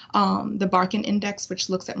available, the Barkin Index, which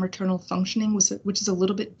looks at maternal functioning, which is a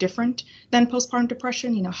little bit different than postpartum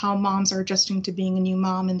depression. You know, how moms are adjusting to being a new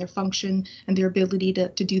mom and their function and their ability to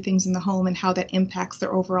do things in the home and how that impacts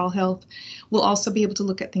their overall health. We'll also be able to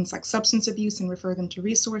look at things like substance abuse and refer them to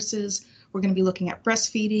resources. We're going to be looking at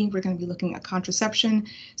breastfeeding. We're going to be looking at contraception.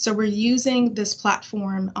 So we're using this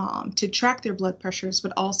platform to track their blood pressures,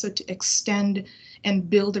 but also to extend and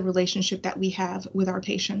build a relationship that we have with our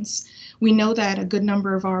patients. We know that a good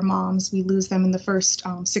number of our moms, we lose them in the first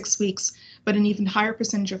 6 weeks, but an even higher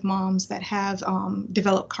percentage of moms that have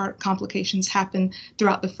developed complications happen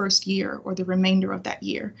throughout the first year or the remainder of that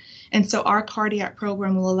year. And so our cardiac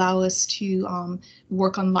program will allow us to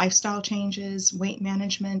work on lifestyle changes, weight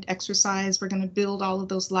management, exercise. We're going to build all of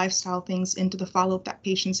those lifestyle things into the follow-up that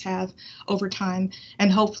patients have over time.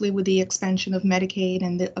 And hopefully with the expansion of Medicaid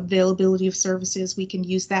and the availability of services, we can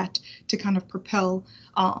use that to kind of propel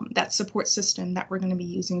that support system that we're going to be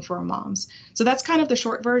using for our moms. So that's kind of the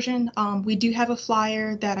short version. We do have a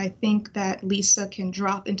flyer that I think that Lisa can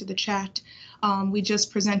drop into the chat. We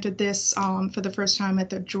just presented this for the first time at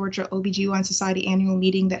the Georgia OBGYN Society annual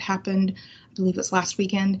meeting that happened, I believe it was last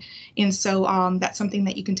weekend. And so that's something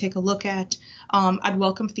that you can take a look at. I'd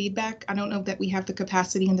welcome feedback. I don't know that we have the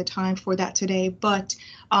capacity and the time for that today, but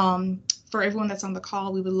for everyone that's on the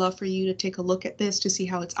call, we would love for you to take a look at this to see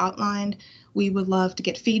how it's outlined. We would love to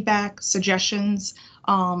get feedback, suggestions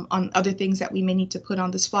on other things that we may need to put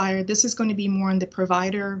on this flyer. This is going to be more on the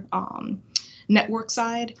provider network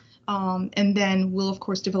side. And then we'll, of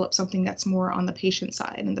course, develop something that's more on the patient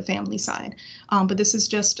side and the family side. But this is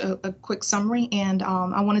just a quick summary. And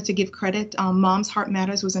I wanted to give credit. Mom's Heart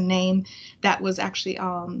Matters was a name that was actually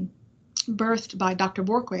birthed by Dr.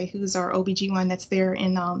 Borkway, who's our OBGYN that's there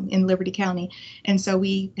in Liberty County. And so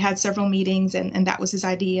we had several meetings, and that was his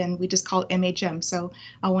idea, and we just called it MHM. So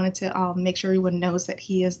I wanted to make sure everyone knows that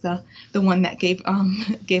he is the one that gave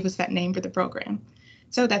us that name for the program.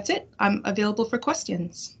 So that's it. I'm available for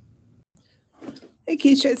questions. Hey,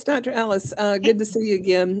 Keisha, it's Dr. Alice. Good to see you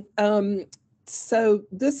again. So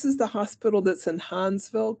this is the hospital that's in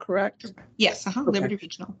Hinesville, correct? Yes, Okay. Liberty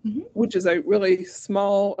Regional. Which is a really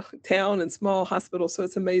small town and small hospital. So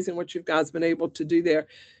it's amazing what you guys been able to do there.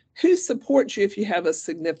 Who supports you if you have a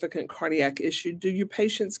significant cardiac issue? Do your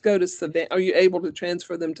patients go to Savannah? Are you able to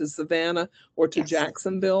transfer them to Savannah or to Yes.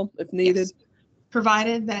 Jacksonville if needed? Yes.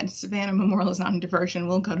 Provided that Savannah Memorial is not in diversion,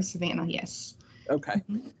 we'll go to Savannah, yes. Okay,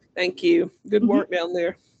 thank you. Good work down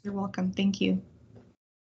there. You're welcome, thank you.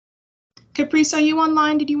 Caprice, are you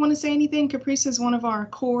online? Did you want to say anything? Caprice is one of our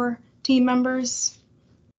core team members.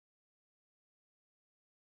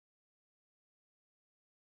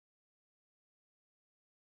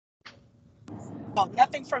 No,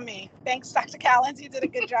 nothing from me. Thanks, Dr. Callens. You did a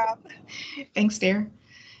good job. Thanks, dear.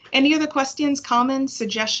 Any other questions, comments,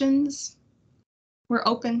 suggestions? We're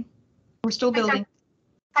open. We're still building.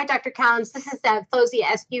 Hi, Dr. Callens. This is Fozia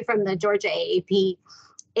Eskew from the Georgia AAP.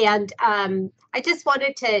 And I just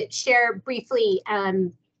wanted to share briefly,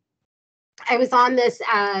 I was on this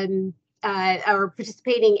or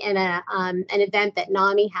participating in an event that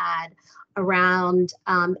NAMI had around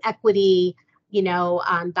equity,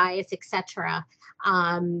 bias, et cetera,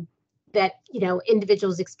 that,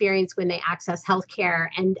 individuals experience when they access healthcare.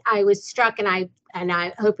 And I was struck, and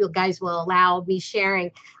I hope you guys will allow me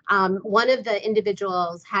sharing. One of the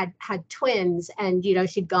individuals had twins, and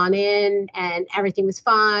she'd gone in and everything was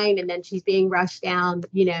fine, and then she's being rushed down,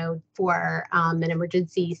 for an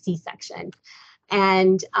emergency C-section.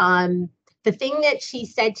 And the thing that she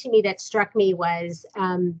said to me that struck me was,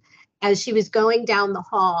 as she was going down the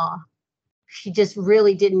hall, she just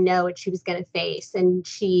really didn't know what she was going to face, and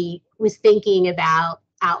she was thinking about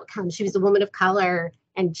outcomes. She was a woman of color,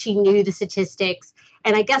 and she knew the statistics.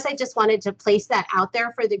 And I guess I just wanted to place that out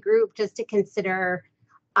there for the group just to consider,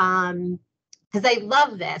 because I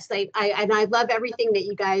love this. I love everything that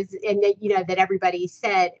you guys and that, that everybody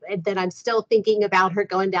said, and that I'm still thinking about her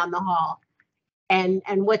going down the hall. And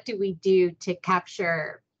what do we do to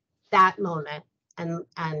capture that moment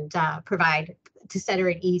and provide to set her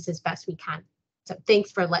at ease as best we can. So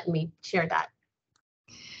thanks for letting me share that.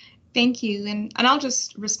 Thank you. And I'll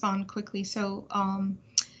just respond quickly. So,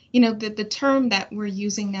 the term that we're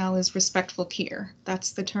using now is respectful care.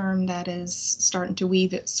 That's the term that is starting to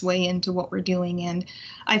weave its way into what we're doing. And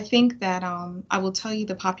I think that I will tell you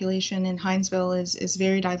the population in Hinesville is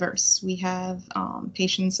very diverse. We have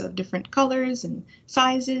patients of different colors and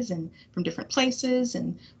sizes and from different places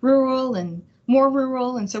and rural and more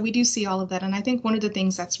rural. And so we do see all of that. And I think one of the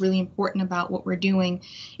things that's really important about what we're doing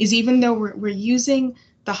is, even though we're using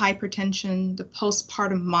the hypertension, the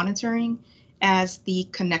postpartum monitoring as the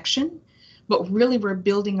connection, but really we're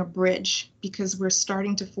building a bridge, because we're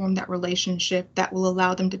starting to form that relationship that will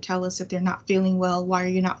allow them to tell us if they're not feeling well, why are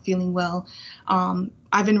you not feeling well?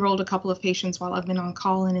 I've enrolled a couple of patients while I've been on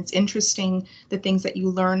call, and it's interesting the things that you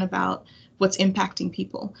learn about what's impacting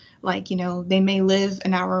people. Like, they may live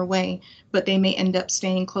an hour away, but they may end up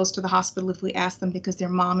staying close to the hospital if we ask them, because their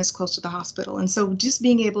mom is close to the hospital. And so just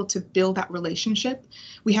being able to build that relationship,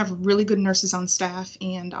 we have really good nurses on staff,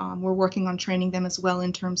 and we're working on training them as well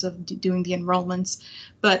in terms of doing the enrollments.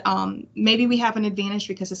 But maybe we have an advantage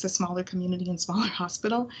because it's a smaller community and smaller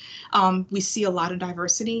hospital. We see a lot of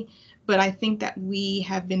diversity. But I think that we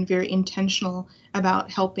have been very intentional about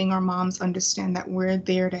helping our moms understand that we're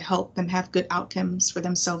there to help them have good outcomes for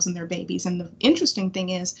themselves and their babies. And the interesting thing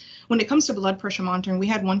is, when it comes to blood pressure monitoring, we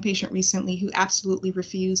had one patient recently who absolutely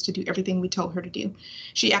refused to do everything we told her to do.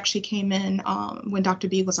 She actually came in when Dr.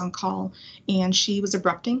 B was on call, and she was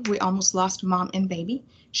abrupting. We almost lost mom and baby.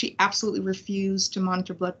 She absolutely refused to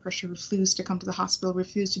monitor blood pressure, refused to come to the hospital,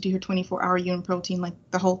 refused to do her 24-hour urine protein, like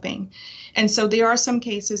the whole thing. And so there are some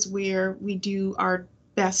cases where we do our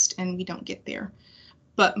best and we don't get there.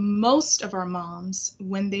 But most of our moms,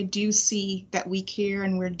 when they do see that we care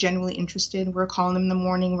and we're genuinely interested, we're calling them in the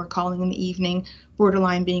morning, we're calling in the evening,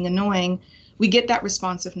 borderline being annoying, we get that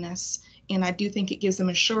responsiveness. And I do think it gives them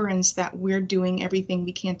assurance that we're doing everything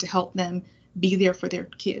we can to help them be there for their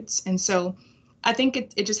kids. And so I think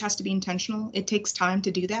it just has to be intentional. It takes time to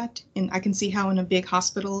do that. And I can see how in a big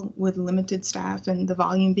hospital with limited staff and the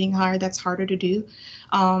volume being higher, that's harder to do.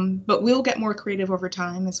 But we'll get more creative over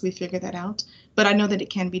time as we figure that out. But I know that it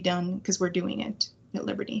can be done because we're doing it at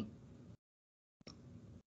Liberty.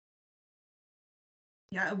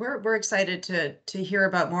 Yeah, we're excited to hear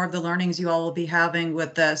about more of the learnings you all will be having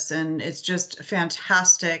with this, and it's just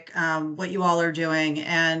fantastic what you all are doing.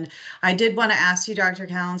 And I did want to ask you, Dr.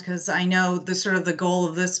 Callens, because I know the sort of the goal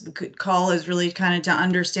of this call is really kind of to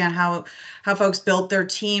understand how folks built their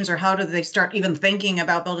teams, or how did they start even thinking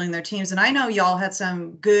about building their teams. And I know y'all had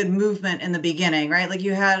some good movement in the beginning, right? Like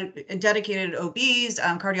you had dedicated OBs,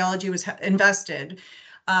 cardiology was invested.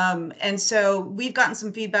 And so we've gotten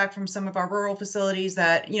some feedback from some of our rural facilities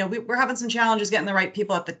that, you know, we're having some challenges getting the right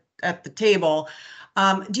people at the table.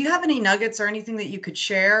 Do you have any nuggets or anything that you could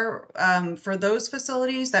share for those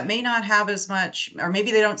facilities that may not have as much, or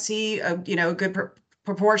maybe they don't see a good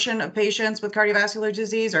proportion of patients with cardiovascular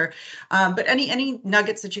disease, or but any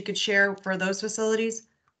nuggets that you could share for those facilities?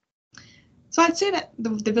 So I'd say that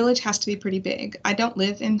the village has to be pretty big. I don't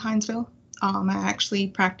live in Hinesville. I actually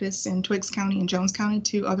practice in Twiggs County and Jones County,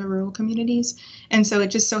 two other rural communities. And so it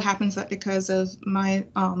just so happens that because of my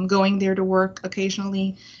going there to work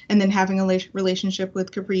occasionally, and then having a relationship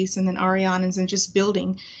with Caprice and then Ariana's, and just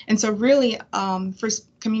building. And so really for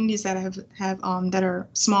communities that have that are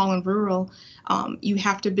small and rural, you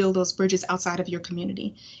have to build those bridges outside of your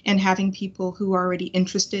community, and having people who are already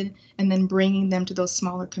interested and then bringing them to those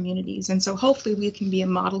smaller communities. And so hopefully we can be a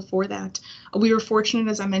model for that. We were fortunate,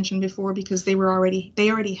 as I mentioned before, because they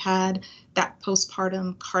already had that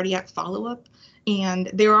postpartum cardiac follow-up. And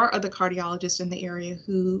there are other cardiologists in the area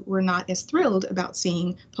who were not as thrilled about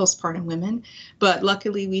seeing postpartum women, but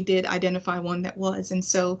luckily we did identify one that was. And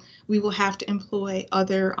so we will have to employ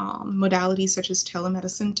other modalities such as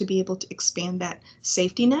telemedicine to be able to expand that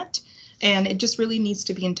safety net. And it just really needs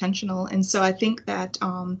to be intentional. And so I think that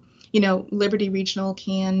Liberty Regional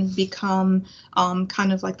can become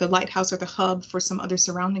kind of like the lighthouse or the hub for some other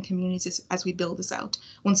surrounding communities as we build this out,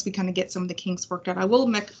 once we kind of get some of the kinks worked out. I will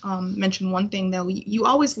mention one thing, though. You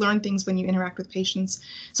always learn things when you interact with patients.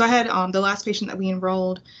 So I had the last patient that we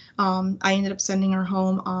enrolled, I ended up sending her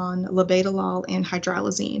home on labetalol and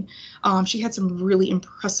hydralazine. She had some really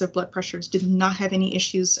impressive blood pressures, did not have any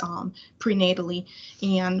issues prenatally.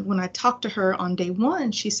 And when I talked to her on day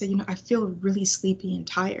one, she said, I feel really sleepy and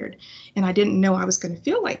tired. And I didn't know I was going to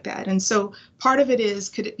feel like that. And so part of it is,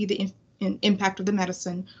 could it be the impact of the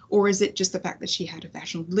medicine, or is it just the fact that she had a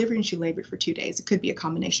vaginal delivery and she labored for 2 days? It could be a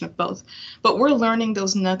combination of both. But we're learning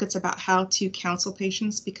those nuggets about how to counsel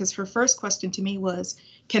patients, because her first question to me was,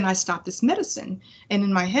 can I stop this medicine? And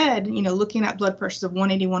in my head, looking at blood pressures of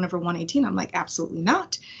 181 over 118, I'm like, absolutely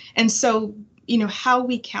not. And so, how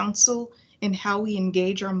we counsel and how we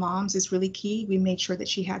engage our moms is really key. We made sure that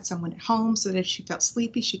she had someone at home so that if she felt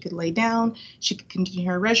sleepy, she could lay down, she could continue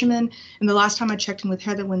her regimen. And the last time I checked in with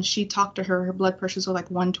Heather, when she talked to her, her blood pressures were like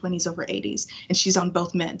 120s over 80s, and she's on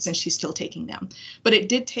both meds and she's still taking them. But it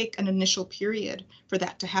did take an initial period for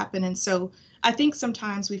that to happen. And so I think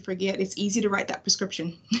sometimes we forget it's easy to write that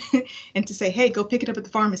prescription and to say, hey, go pick it up at the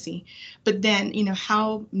pharmacy. But then,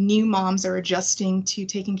 how new moms are adjusting to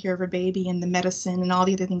taking care of her baby and the medicine and all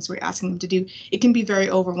the other things we're asking them to do, it can be very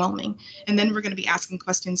overwhelming. And then we're going to be asking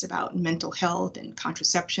questions about mental health and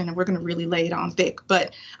contraception, and we're going to really lay it on thick.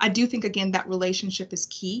 But I do think, again, that relationship is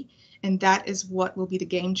key. And that is what will be the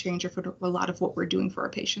game changer for a lot of what we're doing for our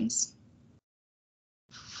patients.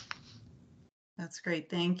 That's great.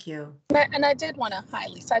 Thank you. And I did want to, hi,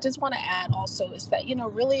 Lisa, I just want to add also is that,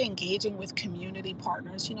 really engaging with community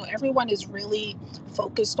partners, everyone is really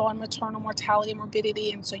focused on maternal mortality and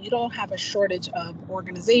morbidity. And so you don't have a shortage of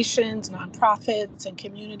organizations, nonprofits, and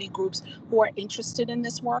community groups who are interested in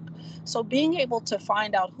this work. So being able to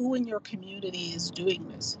find out who in your community is doing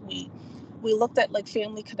this. We looked at like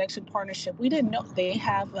Family Connection Partnership. We didn't know they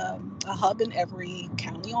have a hub in every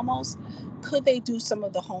county almost. Could they do some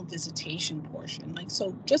of the home visitation portion?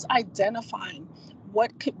 So just identifying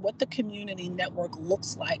what the community network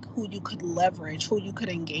looks like, who you could leverage, who you could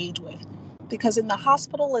engage with. Because in the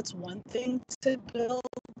hospital, it's one thing to build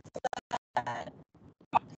that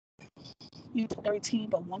unitary team,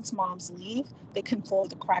 but once moms leave, they can fall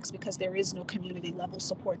the cracks because there is no community level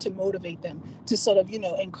support to motivate them, to sort of,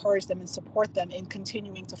 encourage them and support them in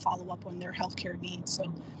continuing to follow up on their healthcare needs.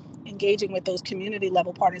 So engaging with those community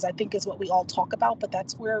level partners, I think, is what we all talk about, but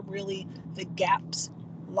that's where really the gaps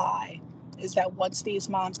lie, is that once these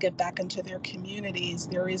moms get back into their communities,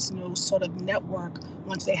 there is no sort of network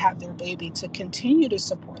once they have their baby to continue to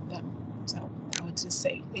support them. So I would just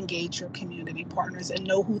say engage your community partners and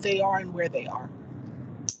know who they are and where they are.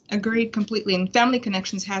 Agreed completely. And Family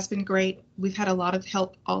Connections has been great. We've had a lot of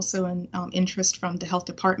help also and interest from the health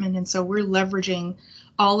department. And so we're leveraging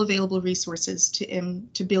all available resources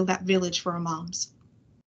to build that village for our moms.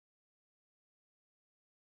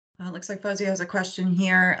 It looks like Fuzzy has a question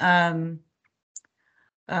here.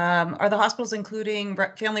 Are the hospitals including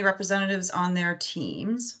family representatives on their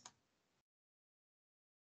teams?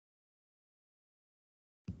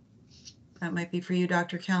 That might be for you,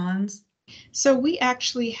 Dr. Kellens. So we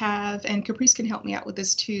actually have, and Caprice can help me out with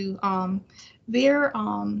this too. There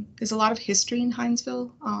is a lot of history in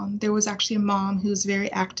Hinesville. There was actually a mom who was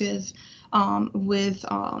very active with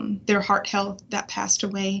their heart health that passed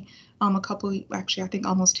away actually, I think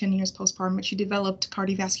almost 10 years postpartum, but she developed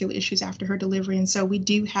cardiovascular issues after her delivery. And so we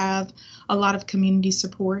do have a lot of community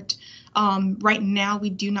support. Right now, we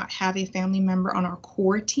do not have a family member on our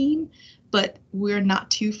core team, but we're not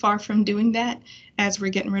too far from doing that as we're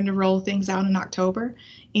getting ready to roll things out in October.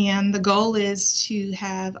 And the goal is to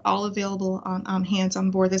have all available on hands on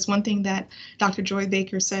board. There's one thing that Dr. Joy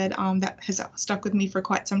Baker said that has stuck with me for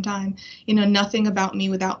quite some time, nothing about me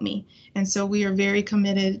without me. And so we are very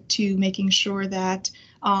committed to making sure that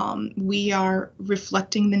we are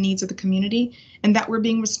reflecting the needs of the community and that we're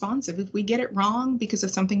being responsive. If we get it wrong because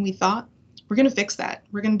of something we thought, we're going to fix that.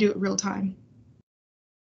 We're going to do it real time.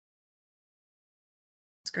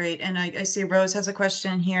 Great. And I see Rose has a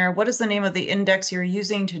question here. What is the name of the index you're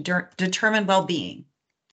using to determine well-being?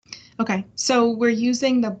 Okay, so we're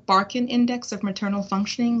using the Barkin Index of Maternal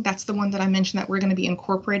Functioning. That's the one that I mentioned that we're going to be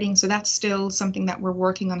incorporating. So that's still something that we're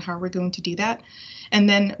working on how we're going to do that. And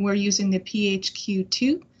then we're using the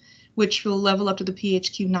PHQ-2, which will level up to the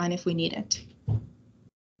PHQ-9 if we need it.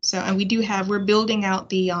 So, and we're building out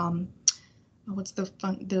the what's the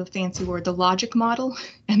fancy word, the logic model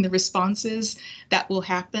and the responses that will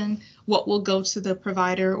happen, what will go to the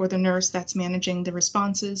provider or the nurse that's managing the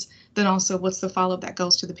responses, then also what's the follow-up that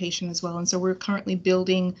goes to the patient as well. And so we're currently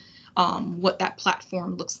building what that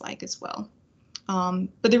platform looks like as well.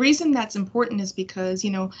 But the reason that's important is because,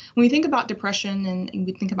 when we think about depression and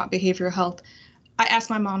we think about behavioral health, I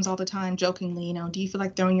ask my moms all the time jokingly, do you feel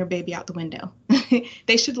like throwing your baby out the window?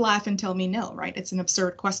 They should laugh and tell me no, right? It's an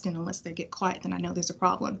absurd question. Unless they get quiet, then I know there's a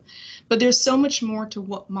problem. But there's so much more to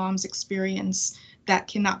what moms experience that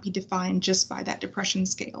cannot be defined just by that depression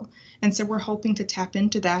scale. And so we're hoping to tap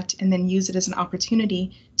into that and then use it as an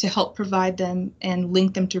opportunity to help provide them and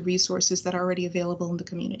link them to resources that are already available in the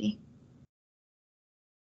community.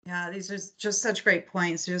 Yeah, these are just such great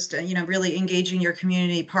points. Just, really engaging your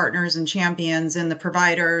community partners and champions and the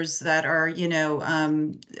providers that are,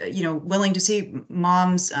 willing to see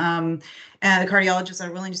moms, and the cardiologists that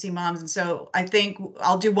are willing to see moms. And so I think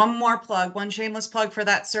I'll do one more plug, one shameless plug for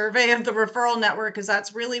that survey of the referral network, because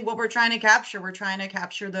that's really what we're trying to capture. We're trying to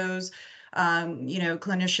capture those,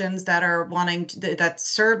 clinicians that are wanting to, that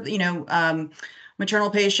serve,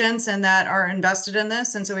 maternal patients and that are invested in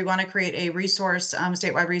this. And so we want to create a resource,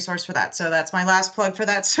 statewide resource for that. So that's my last plug for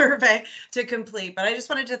that survey to complete. But I just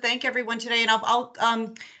wanted to thank everyone today.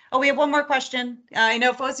 And we have one more question. I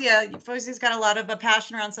know Fozia's got a lot of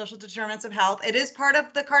passion around social determinants of health. It is part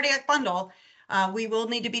of the cardiac bundle. We will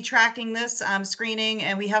need to be tracking this screening,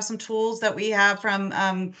 and we have some tools that we have from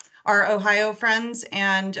our Ohio friends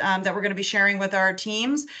and that we're going to be sharing with our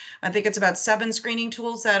teams. I think it's about 7 screening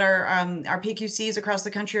tools that our PQCs across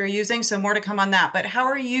the country are using. So more to come on that. But how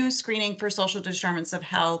are you screening for social determinants of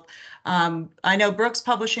health? I know Brooks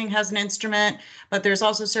Publishing has an instrument, but there's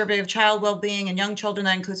also a survey of child well-being and young children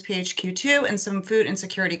that includes PHQ-2 and some food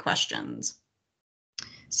insecurity questions.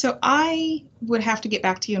 So I would have to get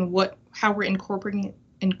back to you on how we're incorporating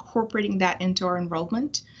that into our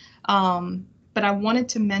enrollment. But I wanted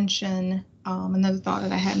to mention another thought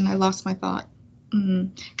that I had, and I lost my thought.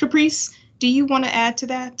 Caprice, do you want to add to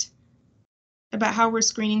that about how we're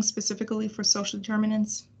screening specifically for social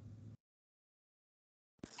determinants?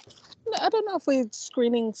 I don't know if we're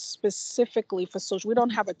screening specifically for social. We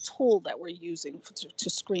don't have a tool that we're using to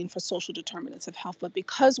screen for social determinants of health, but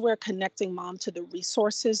because we're connecting mom to the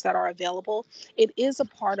resources that are available, it is a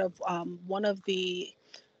part of one of the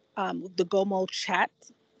GOMO chat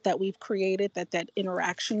that we've created, that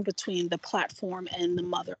interaction between the platform and the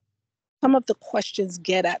mother. Some of the questions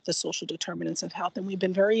get at the social determinants of health, and we've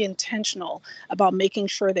been very intentional about making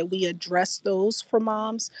sure that we address those for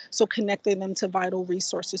moms, so connecting them to vital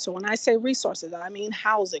resources. So when I say resources, I mean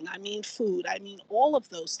housing, I mean food, I mean all of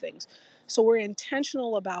those things. So we're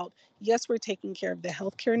intentional about, yes, we're taking care of the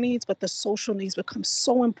healthcare needs, but the social needs become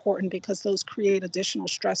so important because those create additional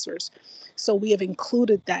stressors. So we have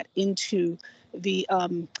included that into the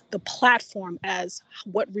platform as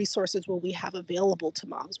what resources will we have available to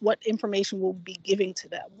moms? What information will we be giving to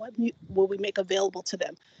them? What will we make available to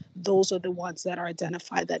them? Those are the ones that are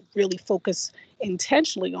identified that really focus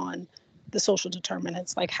intentionally on the social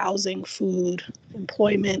determinants like housing, food,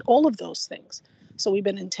 employment, all of those things. So we've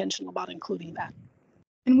been intentional about including that.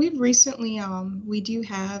 And we've recently, we do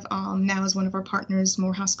have now as one of our partners,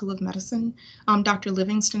 Morehouse School of Medicine. Dr.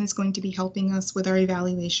 Livingston is going to be helping us with our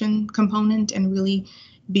evaluation component and really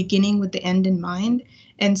beginning with the end in mind.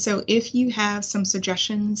 And so if you have some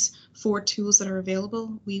suggestions for tools that are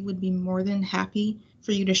available, we would be more than happy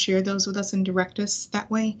for you to share those with us and direct us that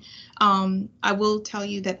way. I will tell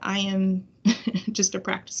you that I am just a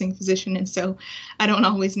practicing physician, and so I don't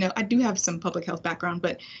always know. I do have some public health background,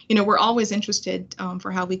 but we're always interested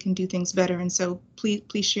for how we can do things better. And so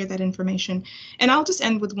please share that information. And I'll just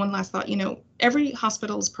end with one last thought. Every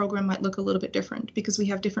hospital's program might look a little bit different because we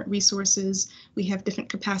have different resources, we have different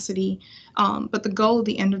capacity. But the goal at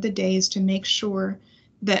the end of the day is to make sure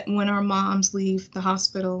that when our moms leave the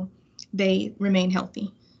hospital, they remain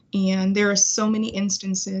healthy. And there are so many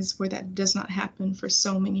instances where that does not happen for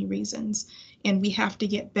so many reasons. And we have to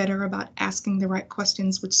get better about asking the right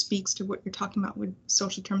questions, which speaks to what you're talking about with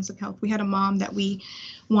social terms of health. We had a mom that we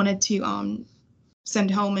wanted to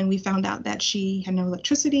send home, and we found out that she had no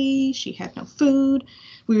electricity, she had no food.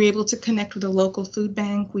 We were able to connect with a local food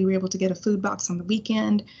bank. We were able to get a food box on the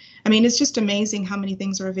weekend. I mean, it's just amazing how many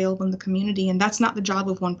things are available in the community, and that's not the job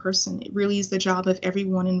of one person. It really is the job of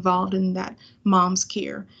everyone involved in that mom's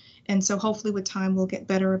care. And so hopefully with time, we'll get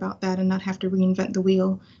better about that and not have to reinvent the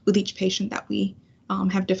wheel with each patient that we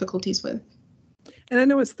have difficulties with. And I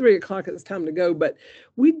know it's 3 o'clock, it's time to go, but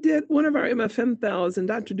we did one of our MFM fellows, and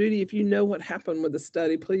Dr. Duty, if you know what happened with the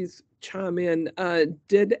study, please chime in,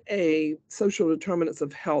 did a social determinants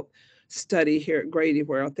of health study here at Grady,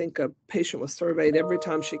 where I think a patient was surveyed every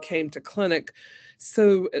time she came to clinic.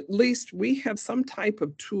 So at least we have some type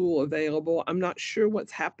of tool available. I'm not sure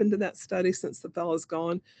what's happened to that study since the fellow's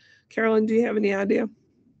gone. Carolyn, do you have any idea?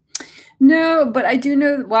 No, but I do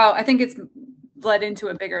know, well, I think it's led into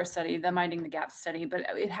a bigger study, the Minding the Gap study, but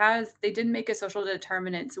they did make a social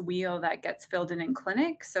determinants wheel that gets filled in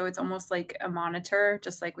clinic. So it's almost like a monitor,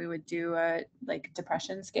 just like we would do a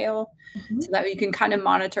depression scale, so that you can kind of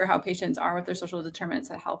monitor how patients are with their social determinants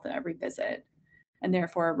of health at every visit, and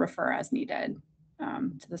therefore refer as needed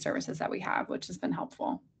to the services that we have, which has been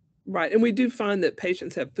helpful. Right. And we do find that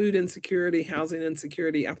patients have food insecurity, housing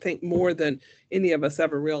insecurity, I think more than any of us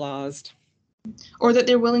ever realized. Or that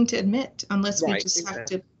they're willing to admit, unless we just have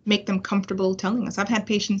to make them comfortable telling us. I've had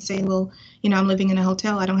patients say, well, I'm living in a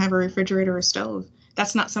hotel, I don't have a refrigerator or stove.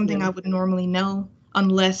 That's not something I would normally know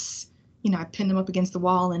unless, I pinned them up against the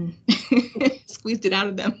wall and squeezed it out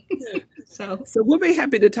of them. So we'll be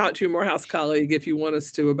happy to talk to your Morehouse colleague if you want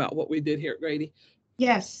us to about what we did here at Grady.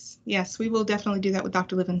 Yes, we will definitely do that with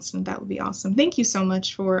Dr. Livingston. That would be awesome. Thank you so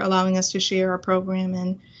much for allowing us to share our program.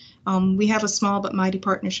 And we have a small but mighty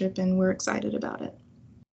partnership, and we're excited about it.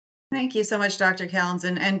 Thank you so much, Dr.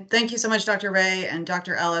 Kalnzen. And thank you so much, Dr. Ray and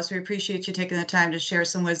Dr. Ellis. We appreciate you taking the time to share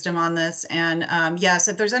some wisdom on this. And yes,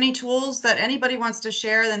 if there's any tools that anybody wants to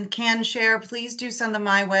share, then can share, please do send them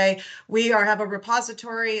my way. We have a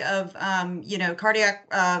repository of,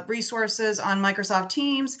 cardiac resources on Microsoft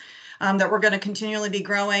Teams. That we're going to continually be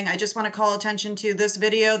growing. I just want to call attention to this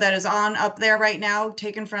video that is up there right now,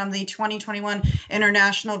 taken from the 2021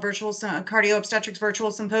 International Cardio Obstetrics Virtual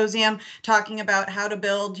Symposium, talking about how to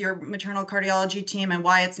build your maternal cardiology team and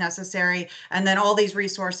why it's necessary. And then all these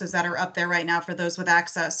resources that are up there right now for those with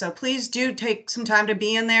access. So please do take some time to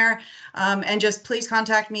be in there, and just please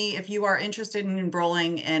contact me if you are interested in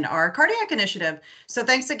enrolling in our cardiac initiative. So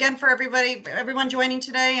thanks again for everyone joining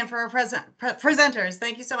today, and for our presenters.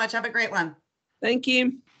 Thank you so much. Have a great one. Thank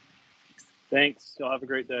you. Thanks. Y'all have a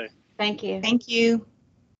great day. Thank you. Thank you.